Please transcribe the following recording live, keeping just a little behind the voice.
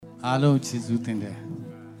Alo chizu tende.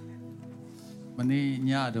 Mani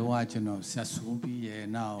nya do wa chano sa su bi ye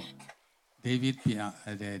now David pia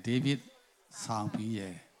David sang bi ye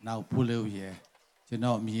now pulo ye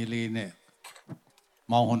chano mi le ne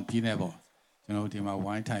mau hon pi ne bo chano di ma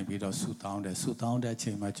wine time bi do su taung de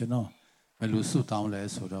chain ma chano bel lu su taung le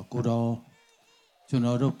so do ko do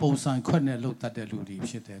chano do pou san khwat ne luk tat de lu di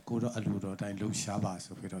phit de ko do alu do dai luk sha ba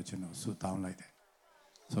so phi do chano su taung lai de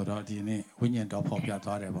so do di ni winyan do pho pya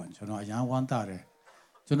twa de bo chano a yan wan ta de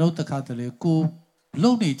ကျွန်တော်တခါတလေကို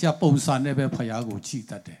လုံနေကြပုံစံနဲ့ပဲဖယားကိုကြည်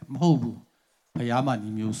တတ်တယ်မဟုတ်ဘူးဖယားမှညီ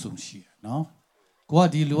မျိုးစုံရှိတယ်နော်ကိုက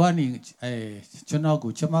ဒီလူကနေကျွန်တော်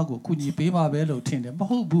ကိုကျမကိုကုညီပေးပါပဲလို့ထင်တယ်မ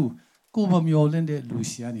ဟုတ်ဘူးကိုမမျော်လင့်တဲ့လူ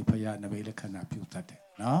ရှိကနေဖယားနမိတ်လက္ခဏာပြုတတ်တယ်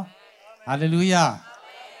နော်ဟာလေလုယာ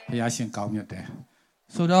ဖယားရှင်ကောင်းမြတ်တယ်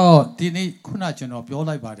ဆိုတော့ဒီနေ့ခုနကျွန်တော်ပြော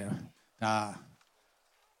လိုက်ပါတယ်ဒါ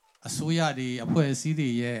အစိုးရတွေအဖွဲ့အစည်းတွေ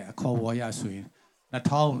ရဲ့အခေါ်အဝေါ်ရဆိုရင်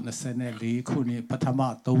 2024 ခုနှစ်ပထမ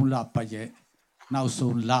3လပတ်ရဲ့နောက်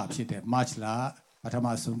ဆုံးလဖြစ်တဲ့ March လပထမ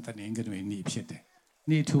ဆုံးတနင်္ဂနွေနေ့ဖြစ်တယ်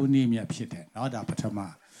နေ့ထူးနေ့မြတ်ဖြစ်တယ်เนาะဒါပထမ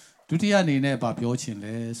ဒုတိယအနေနဲ့ဗာပြောချင်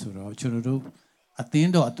လဲဆိုတော့ကျွန်တော်တို့အသ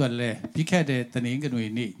င်းတော်အတွက်လဲပြီးခဲ့တဲ့တနင်္ဂနွေ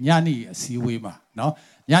နေ့ညနေအစည်းအဝေးမှာเนาะ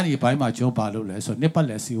ညနေပိုင်းမှာကျွန်တော်ပါလို့လဲဆိုတော့နှစ်ပတ်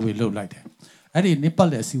လည်အစည်းအဝေးလုပ်လိုက်တယ်အဲ့ဒီနှစ်ပတ်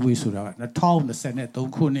လည်အစည်းအဝေးဆိုတာက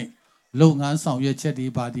2023ခုနှစ်လုပ်ငန်းဆောင်ရွက်ချက်တွေ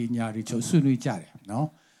ပါဒီညာတွေကျွန်တော်ဆွေးနွေးကြတယ်เนาะ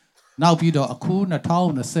နောက်ပြီးတော့အခု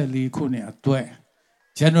2024ခုနှစ်အတွက်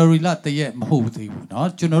January လတရက်မဟုတ်သေးဘူးเนาะ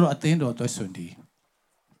ကျွန်တော်တို့အသင်းတော်အတွက်ဆိုဒီ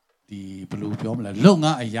ဘယ်လိုပြောမလဲလုပ်င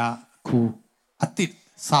န်းအရာခုအသစ်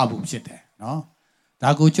စဖို့ဖြစ်တယ်เนาะဒါ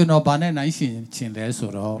ကိုကျွန်တော်ဗာနဲ့နိုင်ရှင်ချင်လဲ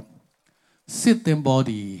ဆိုတော့စစ်သင်္ဘော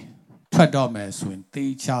ဒီထွက်တော့မယ်ဆိုရင်တေ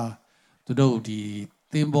ချာသူတို့ဒီ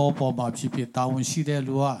သင်္ဘောပေါ်မှာဖြစ်တာဝန်ရှိတဲ့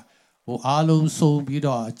လူကဟိုအားလုံးစုံပြီး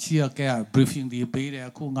တော့အချီကဲ briefing ဒီပေးတယ်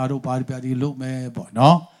အခုငါတို့ဘာပြဒီလုပ်မယ်ပေါ့เน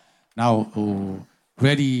าะ now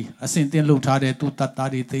ready အစင်တင်လုပ်ထားတဲ့သူတတ်တာ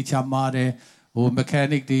တွေသေချာမာတယ်ဟို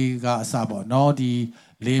mechanic တွေကအစပေါ့เนาะဒီ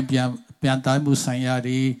လင်းပြန်တိုင်းမှုဆိုင်ရာ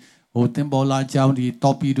တွေဟိုတင်ပေါ်လာကြောင်းဒီ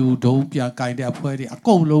torpedo ဒုံးပြန်ကင်တဲ့အဖွဲတွေအ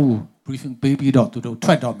ကုန်လုံး briefing ပေးပြီးတော့သူတို့ထွ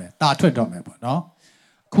က်တော့မယ်တာထွက်တော့မယ်ပေါ့เนาะ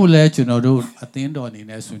ခုလဲကျွန်တော်တို့အသင်းတော်အနေ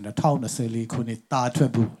နဲ့ဆိုရင်2024ခုနှစ်တာထွ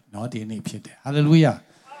က်ဖို့เนาะဒီနေ့ဖြစ်တယ် hallelujah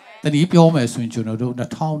တနည်းပြောမယ်ဆိုရင်ကျွန်တော်တို့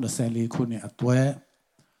2024ခုနှစ်အတွဲ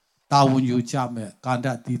တာဝန်ယူကြမဲ့ကာန္တ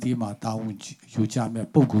တီးတီးမှာတာဝန်ယူကြမဲ့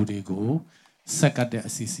ပုံကိုယ်တွေကိုစက်ကတ်တဲ့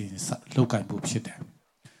အစီအစဉ်လောက်ကင်ဖို့ဖြစ်တယ်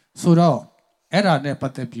ဆိုတော့အဲ့ဒါနဲ့ပ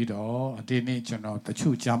တ်သက်ပြီးတော့ဒီနေ့ကျွန်တော်တ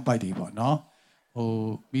ချို့ကြမ်းပိုက်တွေပေါ့နော်ဟို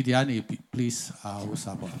မီဒီယာနေ please ဟို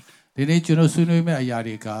စားပေါ့ဒီနေ့ကျွန်တော်ဆွေးနွေးမဲ့အရာ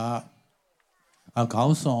တွေကအကော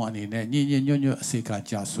င်းဆောင်အနေနဲ့ညင်ညွတ်ညွတ်အစီခံ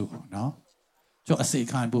ကြစုနော်ကျွန်တော်အစီ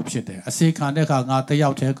ခံဖို့ဖြစ်တယ်အစီခံတဲ့အခါငါတယော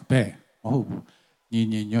က်တည်းပဲမဟုတ်ဘူးည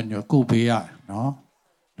င်ညွတ်ညွတ်ကိုပေးရနော်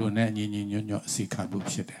လူနဲ့ညီညီညွတ်ညွတ်အစီခံမှု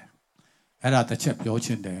ဖြစ်တယ်အဲ့ဒါတစ်ချက်ပြောချ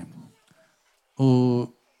င်တယ်ဟို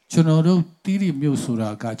ကျွန်တော်တို့တီးရီမြို့ဆိုတာ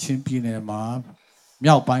ကချင်းပြည်နယ်မှာ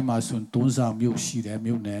မြောက်ပိုင်းမှာဆိုတွန်းဆောင်မြို့ရှိတယ်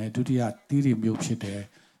မြို့နယ်ဒုတိယတီးရီမြို့ဖြစ်တယ်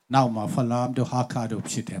နောက်မှာဖလမ်တို့ဟာခါတို့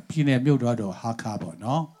ဖြစ်တယ်ပြည်နယ်မြို့တော့ဟာခါပေါ့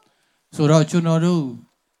နော်ဆိုတော့ကျွန်တော်တို့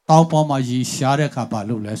တောင်ပေါ်မှာရည်ရှားတဲ့အခါပါ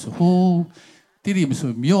လို့လဲဆိုဟိုတီးရီမ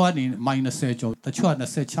ဆိုမြို့ကနေ -20 ကျော်တချို့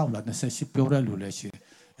26လား28ပြောတဲ့လူလည်းရှိတယ်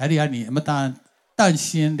အဲ့ဒီကနေအမတန် တန့်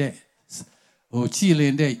ရှင်းတဲ့ဟိုကြည်လ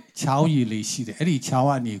င်တဲ့ချောင်းရည်လေးရှိတယ်အဲ့ဒီချောင်း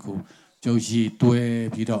ကနေကိုကျုပ်ရည်တွဲ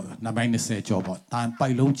ပြီးတော့20ကျော်ပေါ့တန်ပို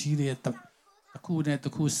က်လုံးကြီးတဲ့တစ်ခုနဲ့တ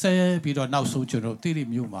စ်ခုဆဲပြီးတော့နောက်ဆုံးကျွန်တော်တိတိ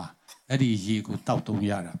မြို့မှာအဲ့ဒီရည်ကိုတောက်တုံး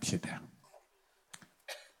ရတာဖြစ်တယ်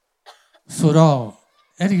ဆိုတော့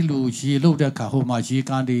အဲ့ဒီလူရည်လို့တဲ့အခါဟိုမှာရေ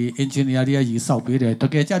ကန်တွေ engineer တွေကရည်ဆောက်ပေးတယ်တ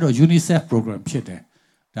ကယ်ကြတော့ UNICEF program ဖြစ်တယ်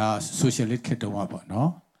ဒါ socialist ခေတ်တုန်းကပေါ့နော်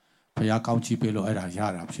ဘုရားကောင်းချီးပေးလို့အဲ့ဒါရ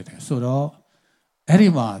တာဖြစ်တယ်ဆိုတော့ အဲ့ဒီ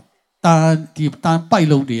မှာတန်ပိုက်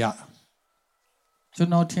လုံးတွေကကျွန်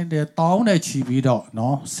တော်ထင်တယ်တောင်းနဲ့ချီပြီးတော့เนา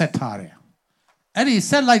ะဆက်ထားတယ်အဲ့ဒီ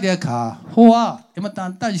ဆက်လိုက်တဲ့အခါဟိုကအမတန်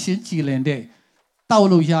တန့်ရှင်းကြည်လင်တဲ့တောက်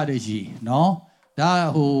လို့ရတဲ့ရေเนาะဒါ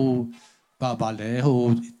ဟိုဘာလဲဟို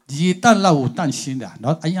ရေတက်လောက်ကိုတန့်ရှင်းတာเน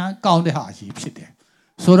าะအရန်ကောင်းတဲ့ဟာရေဖြစ်တယ်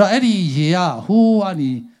ဆိုတော့အဲ့ဒီရေကဟိုကနေ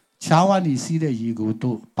ချောင်းကနေစီးတဲ့ရေကို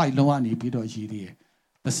တို့ပိုက်လုံးကနေပြီးတော့ရေတွေ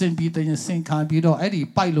ပစင်ပြီးတဲ့စင်ခံပြီးတော့အဲ့ဒီ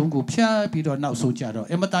ပိုက်လုံးကိုဖျက်ပြီးတော့နောက်ဆုံးကြတော့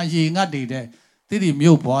အမတန်ရေငတ်နေတဲ့တိတိ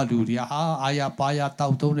မြို့ဘွားလူတွေဟာအာရပါရတော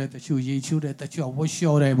က်တုံးတဲ့တချို့ရေချိုးတဲ့တချို့ဝှ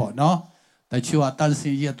လျှော်တယ်ပေါ့နော်တချို့ကတန်စ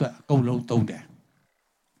င်ရက်အတွက်အကုန်လုံးတုံးတယ်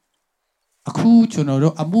အခုကျွန်တော်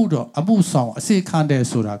တို့အမှုဆောင်အစိခံတဲ့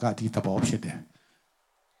ဆိုတာကဒီသဘောဖြစ်တယ်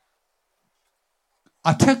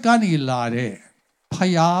အထက်ကနေလာတဲ့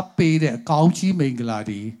ဖျားပေးတဲ့ကောင်းကြီးမင်္ဂလာ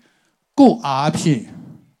တွေကိုအားဖြင့်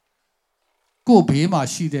ကိုဘေးမှာ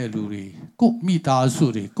ရှိတဲ့လူတွေကိုမိသားစု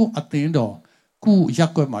တွေကိုအသင်းတော်ကိုရ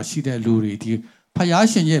က်ွက်မှာရှိတဲ့လူတွေဒီ ဖယား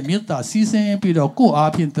ရှင်ရဲ့မေတ္တာစီးဆင်းပြီးတော့ကိုယ့်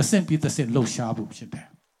အားဖြင့်တစ်ဆင့်ပြီးတစ်ဆင့်လှုပ်ရှားဖို့ဖြစ်တယ်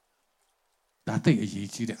ဒါသိအရေး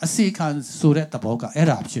ကြီးတယ်အစေခံဆိုတဲ့သဘောကအဲ့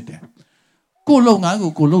ဒါဖြစ်တယ်ကိုယ်လုပ်ငန်း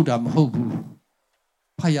ကိုကိုလုပ်တာမဟုတ်ဘူး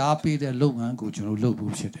ဖယားပေးတဲ့လုပ်ငန်းကိုကျွန်တော်လုပ်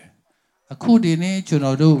ဖို့ဖြစ်တယ်အခုဒီနေ့ကျွန်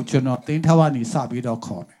တော်တင်းထောက်ကနေစပြီးတော့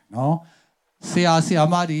ခေါ်မယ်နော်ဆရာ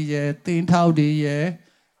မတွေရဲ့တင်းထောက်တွေရဲ့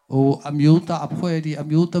ဟိုအမျိုးသားအဖွဲ့တွေအ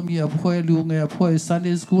မျိုးသမီးအဖွဲ့လူငယ်အဖွဲ့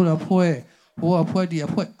Sunday School အဖွဲ့ဟိုအဖွဲ့ဒီအ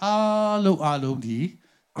ဖွဲ့အားလုံးဒီ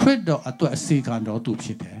ခရစ်တော်အတွက်အစေခံတော်သူဖြ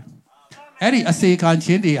စ်တယ်အဲ့ဒီအစေခံခြ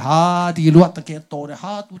င်းတွေဟာဒီလိုတကယ်တော်တယ်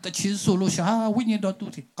ဟာသူတချင်းဆိုလို့ရှာဝိညာဉ်တော်သူ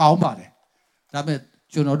ကောင်းပါတယ်ဒါပေမဲ့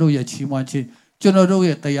ကျွန်တော်တို့ရဲ့ချီးမွမ်းခြင်းကျွန်တော်တို့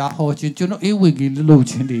ရဲ့တရားဟောခြင်းကျွန်တော်အေးဝေကြီးလုပ်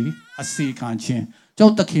ခြင်းတွေအစေခံခြင်းကျော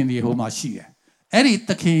င်းသခင်တွေဟိုမှာရှိတယ်အဲ့ဒီ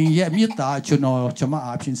သခင်ရဲ့မေတ္တာကျွန်မ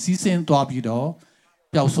အားဖြင့်စီးဆင်းသွားပြီးတော့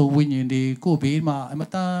ပျောက်ဆုံးဝိညာဉ်တွေကိုဘေးမှာအမ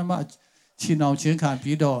တန်မှချီနှောင်ခြင်းခံ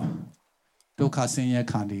ပြီးတော့ဒုက္ခဆင်းရဲ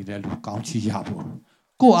ခံနေတဲ့လူကောင်းချီးရဖို့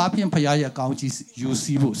ကိုအားဖြင့်ဖခင်ရဲ့ကောင်းချီးယူ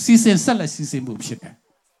စီးဖို့စီစဉ်ဆက်လက်စီစဉ်ဖို့ဖြစ်တယ်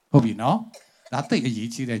ဟုတ်ပြီနော်ဒါသိအရေး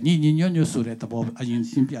ကြီးတယ်ညီညွတ်ဆိုတဲ့သဘောအရင်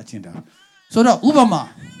ရှင်းပြခြင်းတာဆိုတော့ဥပမာ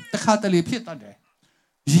တစ်ခါတလေဖြစ်တတ်တယ်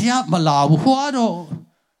ရမလာဘူးဟိုကတော့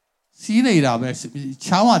စီးနေတာပဲ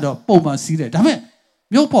ချောင်းကတော့ပုံမှန်စီးတယ်ဒါပေမဲ့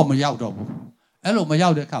မြို့ပေါ်မရောက်တော့ဘူးအဲ့လိုမရော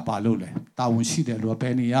က်တဲ့အခါဘာလုပ်လဲတာဝန်ရှိတယ်လို့ဘ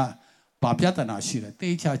ယ်နေရဘာပြဿနာရှိတယ်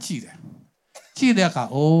တေးချကြည့်တယ်ကြည့်တဲ့အခါ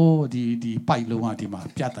အိုးဒီပိုက်လုံးကဒီမှာ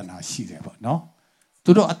ပြဿနာရှိတယ်ပေါ့နော်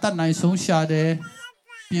သူတို့အသက်နိုင်ဆုံးရှာတယ်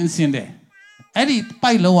ပြင်ဆင်တယ်အဲ့ဒီ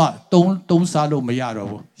ပိုက်လုံးကတုံးစားလို့မရတော့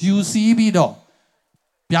ဘူးယူစီးပြီးတော့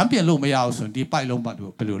ပြန်ပြင်လို့မရအောင်ဆိုရင်ဒီပိုက်လုံးပတ်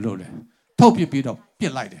လို့ဘယ်လိုလုပ်လဲထုတ်ပြပြီးတော့ပြ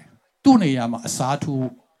စ်လိုက်တယ်သူ့နေရာမှာအစားထိုး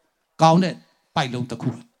ကောင်းတဲ့ပိုက်လုံးတစ်ခု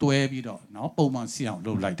တွဲပြီးတော့နော်ပုံမှန်စီအောင်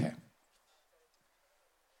လုပ်လိုက်တယ်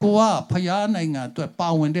ကိုကဖယားနိုင်ငံအတွက်ပါ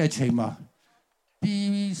ဝင်တဲ့အချိန်မှာဒီ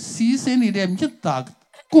စီးစင်းနေတဲ့မြတ်တာ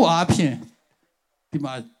ကိုအားဖြင့်ဒီ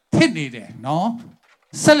မှာထစ်နေတယ်နော်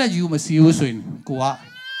ဆက်လက်ယူမစီဘူးဆိုရင်ကိုက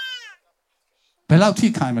ဘယ်လောက်ထိ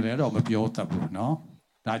ခိုင်မလဲတော့မပြောတတ်ဘူးနော်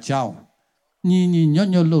ဒါကြောင့်ညီညွ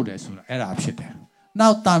တ်လို့တယ်ဆိုတာအဲ့ဒါဖြစ်တယ်နော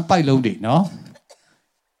က်တန်ပိုက်လုံးတွေနော်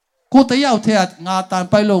ကိုတယောက်တည်းကငါတန်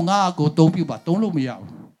ပိုက်လုံးငါကိုတုံးပြပါတုံးလို့မရဘူး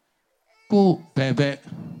ကို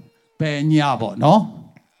ဘယ်ညာပေါ့နော်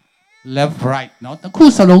left right နော်တခု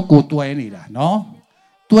စလုံးကိုတွဲနေတာနော်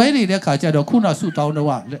တွဲနေတဲ့ခါကျတော့ခုနဆူတောင်းတော့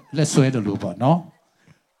လက်ဆွဲတယ်လို့ပေါ့နော်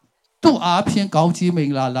သူ့အားဖြင့်ကောင်းချီးမ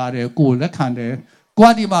င်္ဂလာလာတယ်ကိုလက်ခံတယ်ကို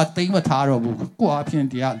ကဒီမှာတိမ်မထားတော့ဘူးကိုအားဖြင့်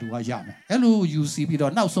တရားလူကရမယ်အဲ့လိုယူစီပြီး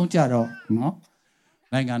တော့နောက်ဆုံးကြတော့နော်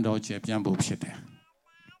နိုင်ငံတော်ကျေပြန်ဖို့ဖြစ်တယ်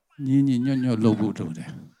ညီညွတ်လုပ်ဖို့တို့တယ်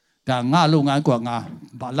ဒါငါလုပ်ငန်းကငါ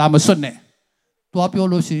လာမစွတ်နဲ့တွားပြော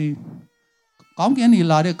လို့ရှိရင်ကောင်းကင်နေ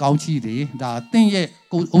လာတဲ့ကောင်းချီးတွေဒါတင်းရဲ့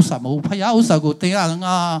ကိုဥစ္စာမဟုတ်ဖယားဥစ္စာကိုတင်းရ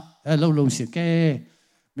ငါလှုပ်ရှိကဲ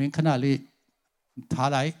မင်းခဏလေး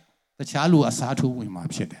ထားလိုက်တခြားလူအစားထိုးဝင်มา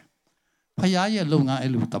ဖြစ်တယ်ဖယားရဲ့လုပ်ငန်း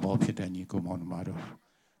အဲ့လိုသဘောဖြစ်တယ်ညီကိုမောင်နှမတို့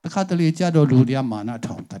တခါတလေကြတော့လူတွေကမာန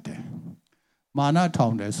ထောင်တတ်တယ်မာနထော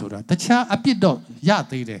င်တယ်ဆိုတာတခြားအပြစ်တော့ရ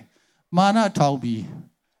သေးတယ်မာနထောင်ပြီး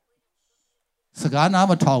စကားနား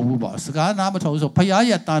မထောင်ဘူးပေါ့စကားနားမထောင်ဆိုဖယား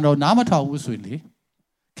ရဲ့တန်တော်နားမထောင်ဘူးဆိုရင်လေ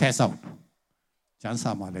ခဲဆောက်ကျန်း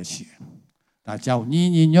စာမှလည်းရှိတယ်ဒါကြောင့်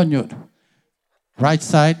ညီညွတ် right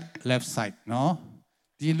side left side နော်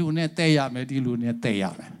ဒီလူနဲ့တဲ့ရမယ်ဒီလူနဲ့တဲ့ရ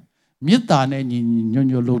မယ်မေတ္တာနဲ့ညီညွ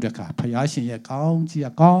တ်လို့တဲ့အခါဖယားရှင်ရဲ့ကောင်း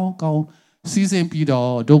ကြီးကောင်းစီးစင်းပြီး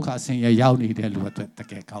တော့ဒုက္ခဆင်းရဲရောက်နေတဲ့လူအတွက်တ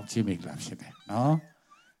ကယ်ကောင်းချီးမင်္ဂလာဖြစ်တယ်နော်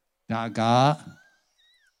ဒါက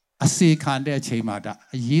အစေခံတဲ့အချိန်မှာဒါ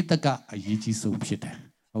အရေးတကအရေးကြီးဆုံးဖြစ်တယ်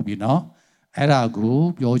ဟုတ်ပြီနော်အဲ့ဒါကို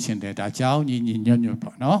ပြောချင်တယ်ဒါကြောင့်ညီညွတ်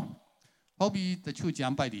ပေါ့နော်ဟုတ်ပြီတချို့ကြ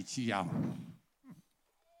မ်းပိုက်တွေကြည့်ရအောင်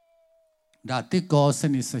ဒါတစ်ကောစ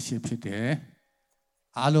နစ်ဆက်ရှိဖြစ်တယ်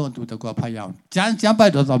အားလုံးသူတကွဖတ်ရအောင်ကြမ်းပို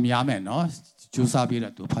က်တော့များမယ်နော်ကျူစာပြီး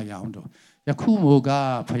တော့သူဖတ်ရအောင်တော့ယခုမို့က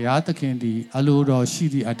ဘုရားသခင်ဒီအလိုတော်ရှိ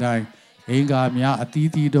သည့်အတိုင်းအင်္ဂါများအသီး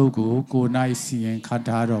သီးတို့ကိုနိုင်စီရင်ခတ်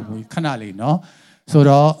ထားတော်မူခဏလေးနော်ဆို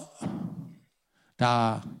တော့ဒါ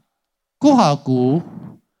ကိုဟာကို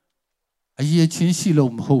အရေးချင်းရှိ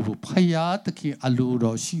လို့မဟုတ်ဘူးဘုရားသခင်အလို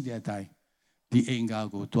တော်ရှိတဲ့အတိုင်းဒီအင်္ဂါ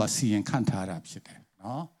ကိုသူစီရင်ခန့်ထားတာဖြစ်တယ်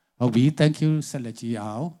နော်ဟုတ်ပြီ thank you ဆက်လက်ကြည့်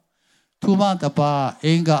အောင်သူမတပါအ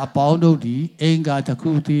င်္ဂါအပေါင်းတို့ဒီအင်္ဂါတစ်ခု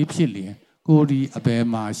တည်းဖြစ်လျင်ကိုဒီအဘယ်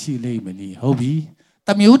မှာရှိလိမ့်မနည်းဟုတ်ပြီတ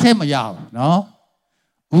မျိုးထဲမရဘူးနော်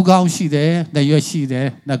ဦးခေါင်းရှိတယ်လက်ရွက်ရှိတယ်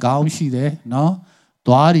နှာခေါင်းရှိတယ်နော်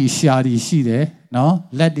သွားရီရှာရီရှိတယ်နော်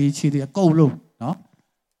လက်တွေခြေတွေအကုန်လုံးနော်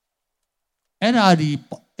အဲ့ဒါဒီ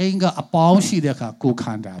အင်္ဂါအပေါင်းရှိတဲ့အခါကိုခ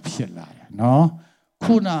န္ဓာဖြစ်လာတယ်နော်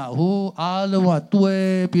ခုနဟိုအားလုံးကတွဲ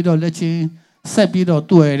ပြီးတော့လက်ချင်းဆက်ပြီးတော့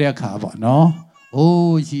တွဲတဲ့အခါပေါ့နော်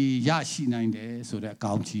အိုးကြီးရရှိနိုင်တယ်ဆိုတဲ့အ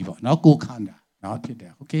ကောင်းကြီးပေါ့နော်ကိုခန္ဓာနော်ဖြစ်တ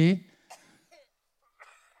ယ်โอเค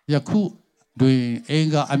ယခု Doing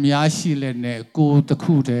Enga Amiashi Lene, go the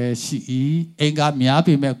coup de she, Enga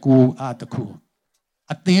Miabi me go at the coup.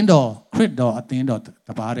 At the end of, crit door at the end of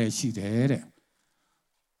the bar she did.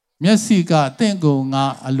 Messica, Tengo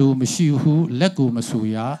nga alu Mashihu, Lego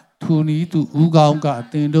Masuya, Tuni to Uganga,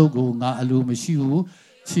 Tendo go nga alu Mashihu,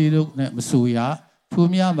 Chido ne Masuya,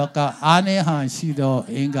 Tumia Maka, Ane Han Shido,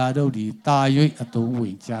 Engado di, Tayu at the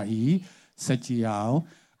wing Jai, Sachiao,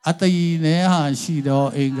 Atai ne Han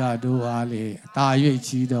Shido, Engado Ale, Tayu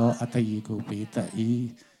Chido, Ataigo Beta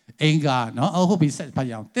E. Enga, no, I hope he said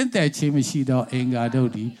Payam, Tente Chimishido, Engado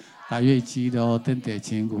di, Tayu Chido, Tente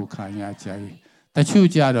Chingo Kanya Jai. တချို့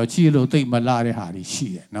ကြတော့ကြည်လို့တိတ်မလာတဲ့ဟာတွေရှိ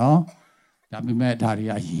တယ်နော်ဒါပေမဲ့ဒါတွေ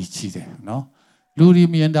ကအရေးကြီးတယ်နော်လူတွေ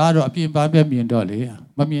မြင်တာတော့အပြင်ပန်းပဲမြင်တော့လေ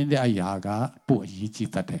မမြင်တဲ့အရာကပို့အရေး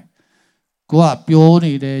ကြီးတတ်တယ်ကိုကပြော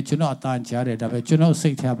နေတယ်ကျွန်တော်အတန်ကြားတယ်ဒါပေမဲ့ကျွန်တော်စိ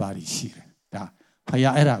တ်ထဲပါလိရှိတယ်ဒါဖခ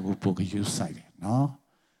င်အဲ့ဒါကိုပို့ကယူဆိုင်တယ်နော်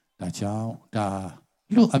ဒါကြောင့်ဒါ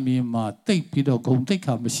လူအမြင်မှာတိတ်ပြီးတော့ဂုံတိတ်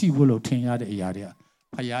ခါမရှိဘူးလို့ထင်ရတဲ့အရာတွေက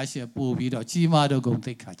ဖခင်ရှင်ပို့ပြီးတော့ကြီးမားတော့ဂုံ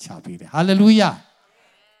တိတ်ခါချပေးတယ်ဟာလေလုယာ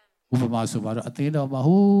ဥပမာဆိုပါတော့အသေးတော်မှာ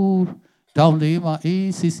ဟိုးတောင်လေးမှာ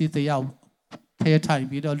အေးစစ်စစ်တယောက်ထဲထိုင်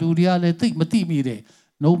ပြီးတော့လူတွေကလည်းသိမသိမိတဲ့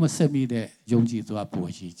နှုံးမဆက်မိတဲ့ယုံကြည်သူကပို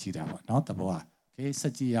ရည်ကြည်တာပေါ့နော်တဘောကโอเคစ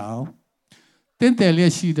ကြည့်အောင်တင့်တယ်လျ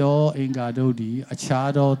က်ရှိတော့အင်္ဂါတို့ဒီအခြား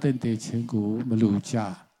သောတင့်တယ်ခြင်းကိုမလူကြ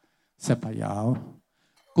ဆက်ပါရအောင်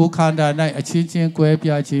ကိုခန္ဓာ၌အချင်းချင်းကွဲ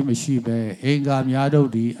ပြားခြင်းမရှိဘဲအင်္ဂါများတို့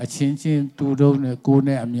ဒီအချင်းချင်းတူတို့နဲ့ကိုယ်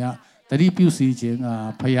နဲ့အများတတိပြုစီခြင်းက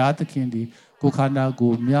ဖရာသခင်ဒီကိုခန္ဓာ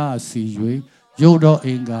ကိုမြစီ၍ရုပ်တော်အ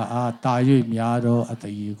င်္ဂါအားတာ၍များသောအတ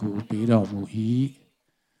ည်ကိုပေးတော်မူ၏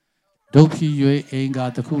ဒုဖြစ်၍အင်္ဂါ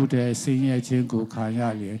တစ်ခုတည်းဆင်းရဲခြင်းကိုခံရ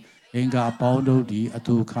လျင်အင်္ဂါပေါင်းတို့သည်အ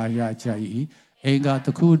တူခံရကြ၏အင်္ဂါတ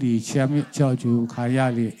စ်ခုသည်ချမ်းမြေ့ကြောက်ကြခံရ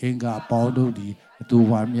လျင်အင်္ဂါပေါင်းတို့သည်အတူ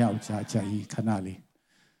ဝမ်းမြောက်ကြ၏ခဏလေး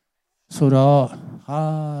ဆိုတော့ဟာ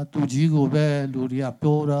သူကြီးကိုပဲလူတွေက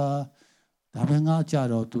ပြောတာဒါပဲငါကြ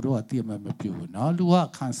တော့သူတို့ကသိမှမပြုဘူးเนาะလူက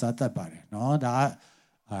ခံစားတတ်ပါတယ်เนาะဒါ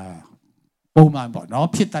ပုံမှန်ပေါ့เนาะ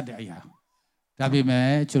ဖြစ်တတ်တဲ့အရာဒါပေမဲ့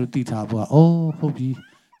ကျွန်တော်သိထားဖို့အိုးဟုတ်ပြီ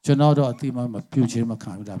ကျွန်တော်တော့အသိမှမပြုခြင်းမ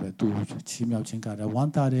ခံဘူးဒါပဲသူချီးမြှောက်ခြင်းကတော့ဝ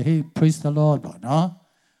မ်းသာတယ် hey praise the lord ပေါ့เนาะ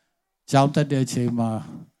ကြောက်တတ်တဲ့ချိန်မှာ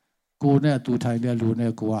ကိုနဲ့သူထိုင်တဲ့လူ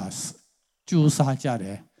နဲ့ကိုကကြိုးစားကြတ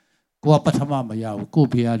ယ်ကိုကပထမမရဘူးကို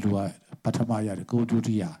ဘေးကလူကပထမရတယ်ကိုဒု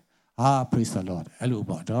တိယpraise the lord အဲ့လို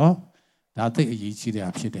ပေါ့เนาะဒါသိအရေးကြီးတဲ့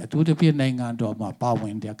အဖြစ်တယ်အထူးသဖြင့်နိုင်ငံတော်မှာပါဝ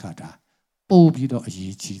င်တဲ့အခါဒါပို့ပြီးတော့အ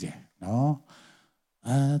ရေးကြီးတယ်နော်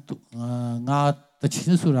ငါတချ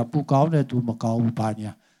င်းဆိုတာပူကောင်းတဲ့သူမကောင်းဘူးဘာ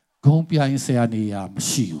ညာဂုံပြိုင်ဆရာနေရမ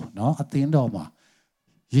ရှိဘူးနော်အသင်းတော်မှာ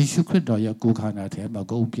ယေရှုခရစ်တော်ရဲ့ကိုယ်ခန္ဓာထဲမှာ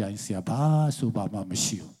ဂုံပြိုင်ဆရာဘာဆိုပါမှမ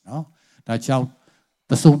ရှိဘူးနော်ဒါကြောင့်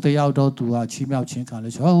တဆုံတယောက်တော့သူကချီးမြှောက်ခြင်းခံ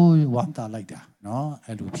လို့ဟိုးဝမ်းသာလိုက်တာနော်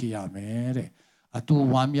အဲ့လိုဖြစ်ရမယ်တဲ့အတူ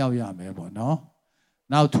ဝမ်းမြောက်ရမယ်ပေါ့နော်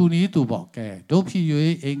နောက်သူနည်းသူပေါ့ကဲဒုဖြစ်၍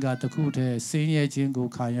အင်္ဂါတစ်ခုတည်းဆင်းရဲခြင်းကို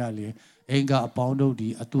ခံရလေအင်္ဂါအပေါင်းတို့သ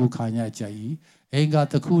ည်အတူခံရကြ၏အင်္ဂါ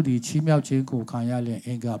တစ်ခုသည်ချီးမြှောက်ခြင်းကိုခံရလေအ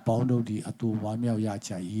င်္ဂါအပေါင်းတို့သည်အတူဝမ်းမြောက်ရ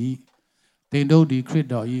ကြ၏တင်တို့သည်ခရစ်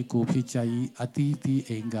တော်၏ကိုဖြစ်ကြ၏အတီးတီး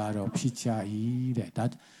အင်္ဂါတော်ဖြစ်ကြ၏တဲ့ဒါ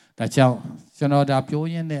ကြောင့်ကျွန်တော်ဒါပြော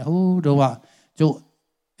ရင်းနဲ့ဟိုးတော့ကကျုပ်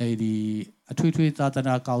အဲ့ဒီအထွေထွေသာသ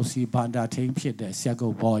နာကောင်စီဘန္တာထိန်ဖြစ်တဲ့ဆရာကု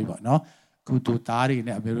တ်ဘောပေါ့နော်ခုသူသားတွေ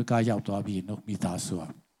နဲ့အမေရိကရောက်သွားပြီးနှုတ်မိသားစုอ่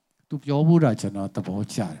ะသူပြောဖို့တာကျွန်တော်သဘော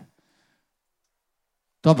ကျတယ်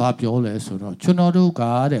တော့ဘာပြောလဲဆိုတော့ကျွန်တော်တို့က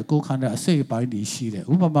တဲ့ကိုခန္ဓာအစိတ်အပိုင်းတွေရှိတယ်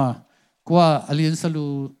ဥပမာကိုကအလင်းစလူ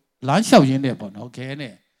လမ်းလျှောက်ရင်းနဲ့ပေါ့နော်ခဲ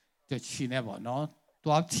နဲ့တချီနဲ့ပေါ့နော်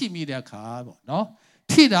တွားထိမိတဲ့အခါပေါ့နော်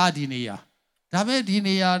ထိတာဒီနေရာဒါပေမဲ့ဒီ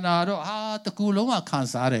နေရာနာတော့တကူလုံးကခံ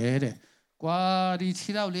စားတယ်တဲ့ကွာဒီခြေ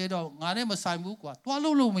တော့လေးတော့ငါနဲ့မဆိုင်ဘူးကွာတွား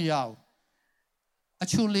လို့မရဘူးအ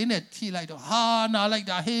ချွန်လေးနဲ့ထိလိုက်တော့နာလိုက်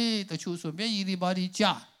တာဟေးတချို့ဆိုမျက်ရည်တွေပါဒီကြ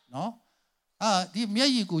နော်ဒီမျ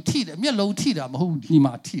က်ရည်ကိုထိတယ်မျက်လုံးထိတာမဟုတ်ဒီ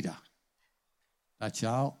မှာထိတာဒါ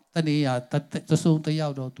ကြောင့်တနေ့ရတဆုံတယော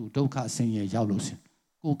က်တော့သူဒုက္ခဆင်းရဲရောက်လို့ရှင်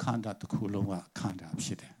ကိုခန္ဓာတစ်ခုလုံးကခန္ဓာဖြ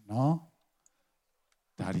စ်တယ်နော်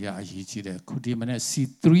ဒါရီအရေးကြီးတယ်ခုဒီမနေ့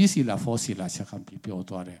C3 C လာ4 C လာချက်ခံပြီးပြော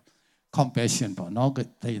သွားတယ် compassion ပေါ့နော်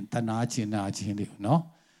တနာခြင်းနာခြင်းတွေနော်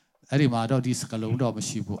အဲ့ဒီမှာတော့ဒီစကလုံးတော့မ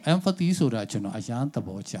ရှိဘူး empathy ဆိုတာကျွန်တော်အရန်သ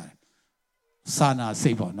ဘောကျတယ်စာနာ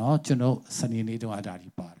စိတ်ပေါ့နော်ကျွန်တော်စနေနေ့တော့အတားဒီ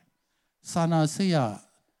ပါတယ်စာနာစိတ်က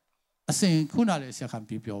အစဉ်ခုနလည်းဆက်ခံ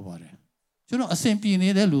ပြီးပြောပါတယ်ကျွန်တော်အစဉ်ပြင်းနေ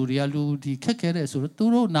တဲ့လူတွေကလူဒီခက်ခဲတဲ့ဆိုတော့သူ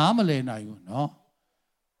တို့နားမလည်နိုင်ဘူးနော်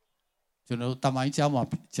ကျွန်တော်တမိုင်းကြားမှာ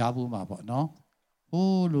ကြားဖို့မှာပေါ့နော်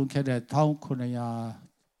ဟိုးလူခက်တဲ့1900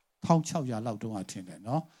 1600လောက်တုန်းကထင်တယ်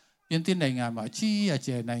နော်ပြင်သစ်နိုင်ငံမှာအကြီးအကျ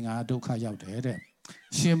ယ်နိုင်ငံဒုက္ခရောက်တယ်တဲ့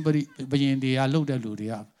ရှင်ဘရင်တွေကလှုပ်တဲ့လူတွေ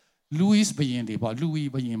က Louis ဘယင်တွေပေါ့ Louis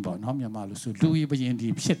ဘယင်ပေါ့နော်မြန်မာလို့ဆို Louis ဘယင်တွေ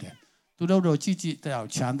ဖြစ်တယ်သူတို့တော့ကြည်ကြည်တဲ့အော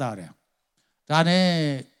င်ချမ်းသာတယ်ဒါနဲ့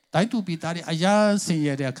တိုင်းသူပြည်သားတွေအရာဆင်ရ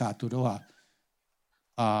တဲ့အခါသူတို့ဟာ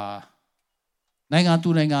နိုင်ငံသူ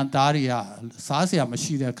နိုင်ငံသားတွေကစားစရာမ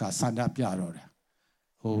ရှိတဲ့အခါဆန္ဒပြတော့တယ်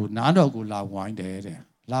ဟိုနားတော်ကိုလာဝိုင်းတယ်တဲ့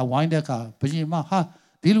လာဝိုင်းတဲ့အခါဘယင်မဟာ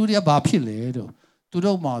ဒီလူတွေကဘာဖြစ်လဲတော့သူ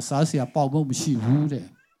တို့မှစားစရာပေါက်မမရှိဘူးတဲ့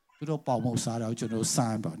သူတို့ပေါက်မစားတော့ကျွန်တော်စ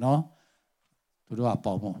မ်းပါနော်သူတို့က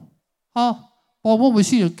ပေါက်မဟာပေါက်မမ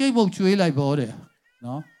ရှိတော့ကိတ်ပုတ်ကျွေးလိုက်ပေါ့တဲ့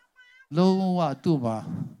နော်လုံးဝသူ့မှာ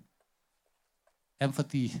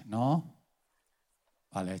empathy နော်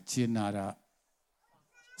ဘာလဲကျင်နာတာ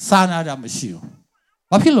စာနာတာမရှိဘူး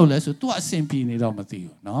ဘာဖြစ်လို့လဲဆိုသူအဆင်ပြေနေတော့မသိ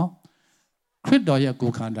ဘူးနော်ခရစ်တော်ရဲ့ကို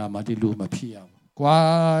ယ်ခန္ဓာမှာဒီလိုမဖြစ်ရဘူးကွာ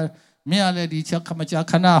မင်းကလည်းဒီချက်ခမချ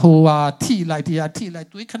ခဏဟိုဟာထိလိုက်တရားထိလိုက်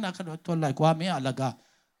တွေးခဏခဏထွက်လိုက်ကွာမင်းကလည်းက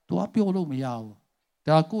သူကပြောလို့မရဘူး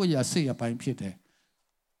ဒါကိုယ့်ရဲ့စိတ်အပိုင်းဖြစ်တယ်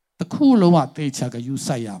တခုလုံးကတေချာကယူ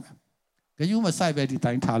ဆိုင်ရမယ်ကယူမဆိုင်ပဲဒီ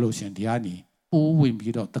တိုင်းထားလို့ရှင်ဒီကနေပိုးဝင်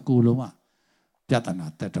ပြီးတော့တကူလုံးကပြဿနာ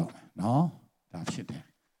တက်တော့မယ်နော်ဒါဖြစ်တယ်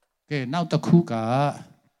ကဲနောက်တစ်ခုက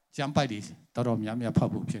ကျမ်းပိုက်တွေတော်တော်များများဖတ်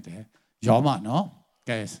ဖို့ဖြစ်တယ်ယောမနော်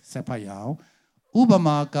ကဲဆက်ဖတ်ရအောင်ဥပ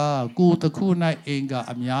မာကကိုတစ်ခု၌အင်္ဂါ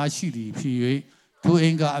အများရှိသည်ဖြစ်၍ထိုအ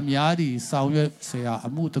င်္ဂါအများသည်ဆောင်ရွက်เสียအ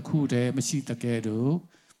မှုတစ်ခုတည်းမရှိတကယ်တော့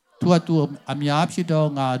သူအများဖြစ်သော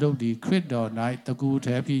ငါတို့သည်ခရစ်တော်၌တကူတ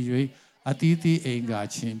ည်းဖြစ်၍အတီးတီးအင်္ဂါ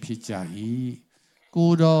ချင်းဖြစ်ကြ၏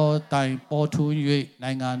ကိုတော်တိုင်ပေါ်ထွန်း၍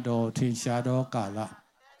နိုင်ငံတော်ထင်ရှားသောကာလ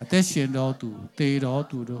အသက်ရှင်တော်သူတေတော်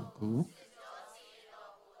သူတို့ကို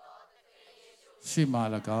ရှိမှ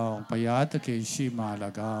၎င်းဘုရားသခင်ရှိမှ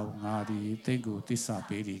၎င်းငါဒီတင့်ကိုတစ္ဆာ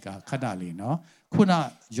ပေးဒီကခဏလေးနော်ခုန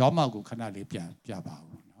ယောမကိုခဏလေးပြန်ပြပါ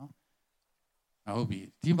ဦးနော်ဟုတ်ပြီ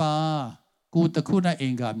ဒီမှာကိုတခုနဲ့အ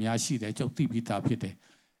င်္ဂါများရှိတယ်ကျုပ်သိပြီးသားဖြစ်တယ်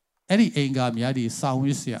အဲ့ဒီအင်္ဂါများဒီစောင်း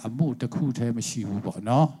ဝိစရာအမှုတစ်ခုတည်းမရှိဘူးပေါ့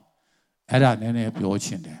နော်အဲ့ဒါနည်းနည်းပြောချ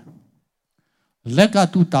င်တယ်လက်က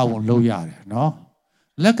သူ့တာဝန်လုပ်ရတယ်နော်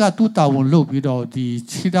လက်ကသူ့တာဝန်လုပ်ပြီးတော့ဒီ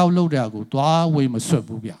ခြေထောက်လုပ်တဲ့ကိုသွားဝေးမဆွတ်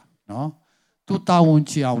ဘူးဗျနော်သူတာဝန်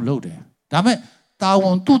ချအောင်လုပ်တယ်ဒါပေမဲ့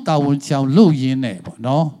သူ့တာဝန်ချအောင်လုပ်ရင်းနဲ့ပေါ့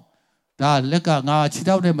နော်ဒါလက်ကငါခြေ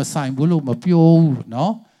ထောက်နဲ့မဆိုင်ဘူးလို့မပြောဘူး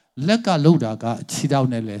နော်လက်ကလုပ်တာကခြေထောက်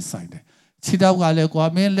နဲ့လည်းဆိုင်တယ်ခြေထောက်ကလည်းကွာ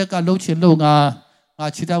မင်းလက်ကလှုပ်ချင်လို့ငါ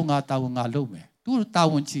ခြေထောက်ငါတာဝန်ငါလုပ်မယ်သူတာ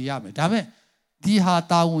ဝန်ချရမယ်ဒါပေမဲ့ဒီဟာ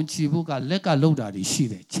တာဝန်ချဖို့ကလက်ကလှုပ်တာတွေရှိ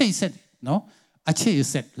တယ်ချိတ်ဆက်နော်အချိတ်အ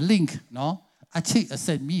ဆက် link နော်အချိတ်အဆ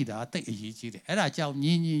က်မိတာတိတ်အရေးကြီးတယ်အဲ့ဒါကြောင့်ည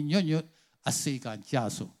င်ညွတ်ညွတ်အစေကကြ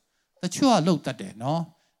ဆိုတချို့ကလှုပ်တတ်တယ်နော်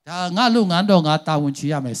ဒါငါလုပ်ငန်းတော့ငါတာဝန်ချ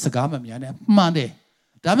ရမယ်စကားမများနဲ့မှန်တယ်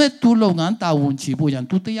ဒါပေမဲ့ तू လုပ်ငန်းတာဝန်ချဖို့ရန်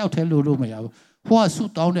तू တယောက်တည်းလို့မရဘူးဟိုကဆု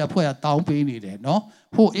တောင်းတဲ့အဖွဲ့ကတောင်းပေးနေတယ်နော်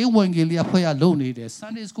ဟိုအေဝံဂေလိအဖွဲ့ကလုပ်နေတယ်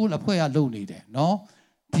Sunday School အဖွဲ့ကလုပ်နေတယ်နော်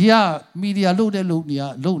ဒီကမီဒီယာလုပ်တဲ့လုပ်နေရ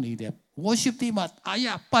လုပ်နေတယ် worship team မှာအာရ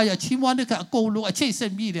ပါရချီးမွမ်းတဲ့ကအကုန်လုံးအချိတ်ဆ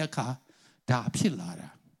က်မိတဲ့အခါဒါဖြစ်လာတာ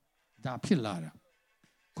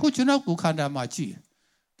ခုကျွန်တော်ကိုခန္ဓာမှာကြည့်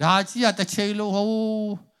ဒါကြီးကတစ်ချိန်လုံးဟို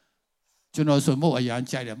ကျွန်တော်ဆိုမဟုတ်အရန်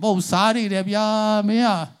ကြိုက်တယ်မဟုတ်စားနေတယ်ဗျာမင်းက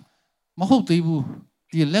မဟုတ်သေးဘူး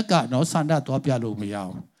ဒီလက်ကနော်ဆန္ဒသွားပြလို့မရအော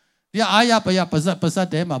င်ဒီအာရပယပါဇက်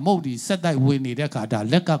တဲမှာမဟုတ်ဒီစက်တိုက်ဝင်နေတဲ့ခါဒါ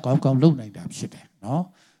လက်ကကောင်းကောင်းလုံနိုင်တာဖြစ်တယ်နော်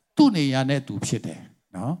သူ့နေရာနဲ့သူဖြစ်တယ်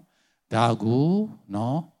နော်ဒါကို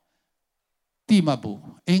နော်တိမဖို့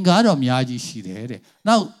အင်္ဂါတော့အများကြီးရှိတယ်တဲ့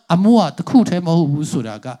နောက်အမှုကတစ်ခုတည်းမဟုတ်ဘူးဆို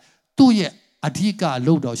တာကသူ့ရဲ့အဓိကအ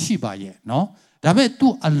လုပ်တော့ရှိပါရဲ့နော်ဒါပေမဲ့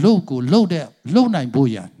သူ့အလုပ်ကိုလုပ်နိုင်ဖို့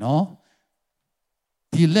ရနော်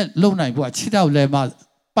ဒီလက်လုံနိုင်ဖို့ခြေထောက်လည်းမ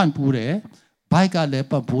ပန့်ပူးတယ်ဘိုက်ကလည်း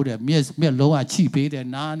ပန့်ပူးတယ်မျက်လုံးကချိပေးတယ်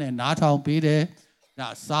နားနဲ့နားထောင်ပေးတယ်ဒါ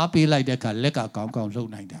စားပေးလိုက်တဲ့အခါလက်ကကောင်းကောင်းလုံ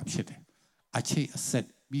နိုင်တာဖြစ်တယ်အခြေအဆက်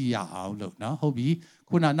ပြီးရအောင်လို့နော်ဟုတ်ပြီ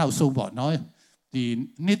ခုနနောက်ဆုံးပေါ့နော်ဒီ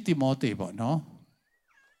နိတိမောတေပေါ့နော်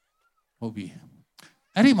ဟုတ်ပြီ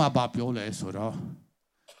အဲ့ဒီမှာဘာပြောလဲဆိုတော့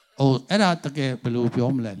ဟိုအဲ့ဒါတကယ်ဘယ်လိုပြော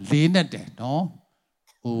မလဲလေးနဲ့တယ်နော်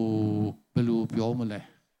ဟိုဘယ်လိုပြောမလဲ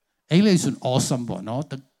အဲ့လေဆို awesome ပေါ့နော်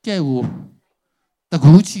တကယ်ကိုတ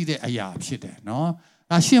ကူးချီတဲ့အရာဖြစ်တယ်နော်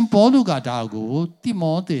ဒါရှင်ပေါလုကဒါကိုတိ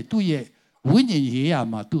မောသေသူ့ရဲ့ဝိညာဉ်ရေးရာ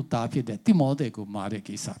မှာသူ့သားဖြစ်တယ်တိမောသေကိုမာတဲ့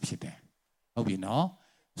ကိစ္စဖြစ်တယ်ဟုတ်ပြီနော်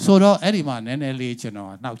ဆိုတော့အဲ့ဒီမှာနည်းနည်းလေးကျွန်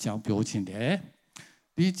တော်နောက်ချောင်းပြောချင်တယ်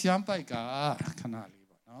ဒီကျမ်းပိုက်ကခဏလေး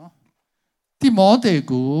ပေါ့နော်တိမောသေ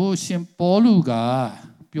ကိုရှင်ပေါလုက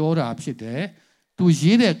ပြောတာဖြစ်တယ်သူ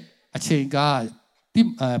ရေးတဲ့အချိန်က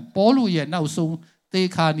ပေါလုရဲ့နောက်ဆုံးသေ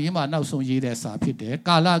ခါနီးမှာနောက်ဆုံးရေးတဲ့စာဖြစ်တယ်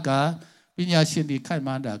ကာလကပညာရှင်တွေခိုင်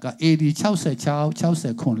မှန်းတာက AD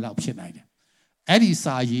 66-69လောက်ဖြစ်နိုင်တယ်အဲ့ဒီ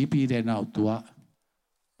စာရေးပြီးတဲ့နောက်သူက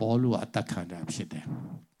ပေါလုအသက်ခံတာဖြစ်တယ်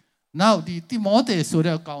နောက်ဒီတိမောသေဆို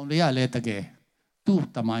တဲ့ကောင်လေးကလည်းတကယ်သူ့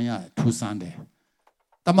တမန်ရထူဆန်းတယ်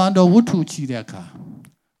Tamando wutu chi de ka.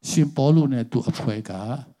 Shin Paulu ne tu apwe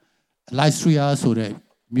ka. Lystria so de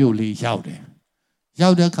မြို့လေးရောက်တယ်ရော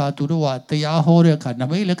က်တဲ့အခါသူတို့ကတရားဟောတဲ့အခါန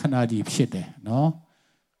မိတ်လက္ခဏာကြီးဖြစ်တယ်နော်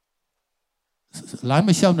လမ်းမ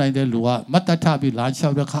လျှောက်နိုင်တဲ့လူကမတ်တထပြီးလမ်းလျှော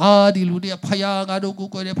က်တဲ့အခါဒီလူတွေကဖယားငါတို့ကို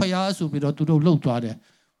ကိုယ်တယ်ဖယားဆိုပြီးတော့သူတို့လှုပ်သွားတယ်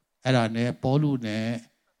အဲ့ဒါနဲ့ပေါလုနဲ့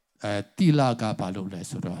တိလကဘာလုပ်လဲ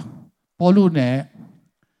ဆိုတော့ပေါလုနဲ့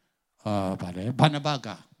ဗာလဲဘာနဘက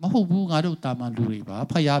မဟုတ်ဘူးငါတို့တာမန်လူတွေပါ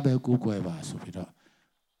ဖယားပဲကိုကိုယ်ပါဆိုပြီးတော့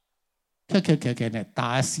ခက်နဲ့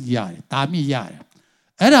တားစီရတယ်တားမြစ်ရတယ်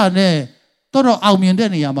အဲ့ဒါနဲ့တော့အောင်မြင်တဲ့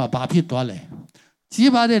နေရာမှာဘာဖြစ်သွားလဲ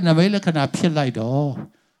ကြီးပါတဲ့နမိတ်လက္ခဏာဖြစ်လိုက်တော့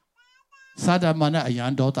စာဒမနဲ့အယံ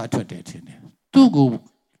ဒေါသထွက်တယ်ထင်တယ်သူ့ကို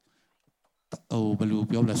ဘယ်လို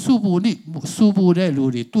ပြောလဲစူပူတဲ့လူ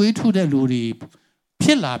တွေတွေးထုတဲ့လူတွေဖြ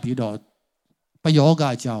စ်လာပြီးတော့ပယောဂ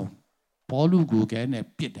အကြောင်းဘောလူကိုကဲနဲ့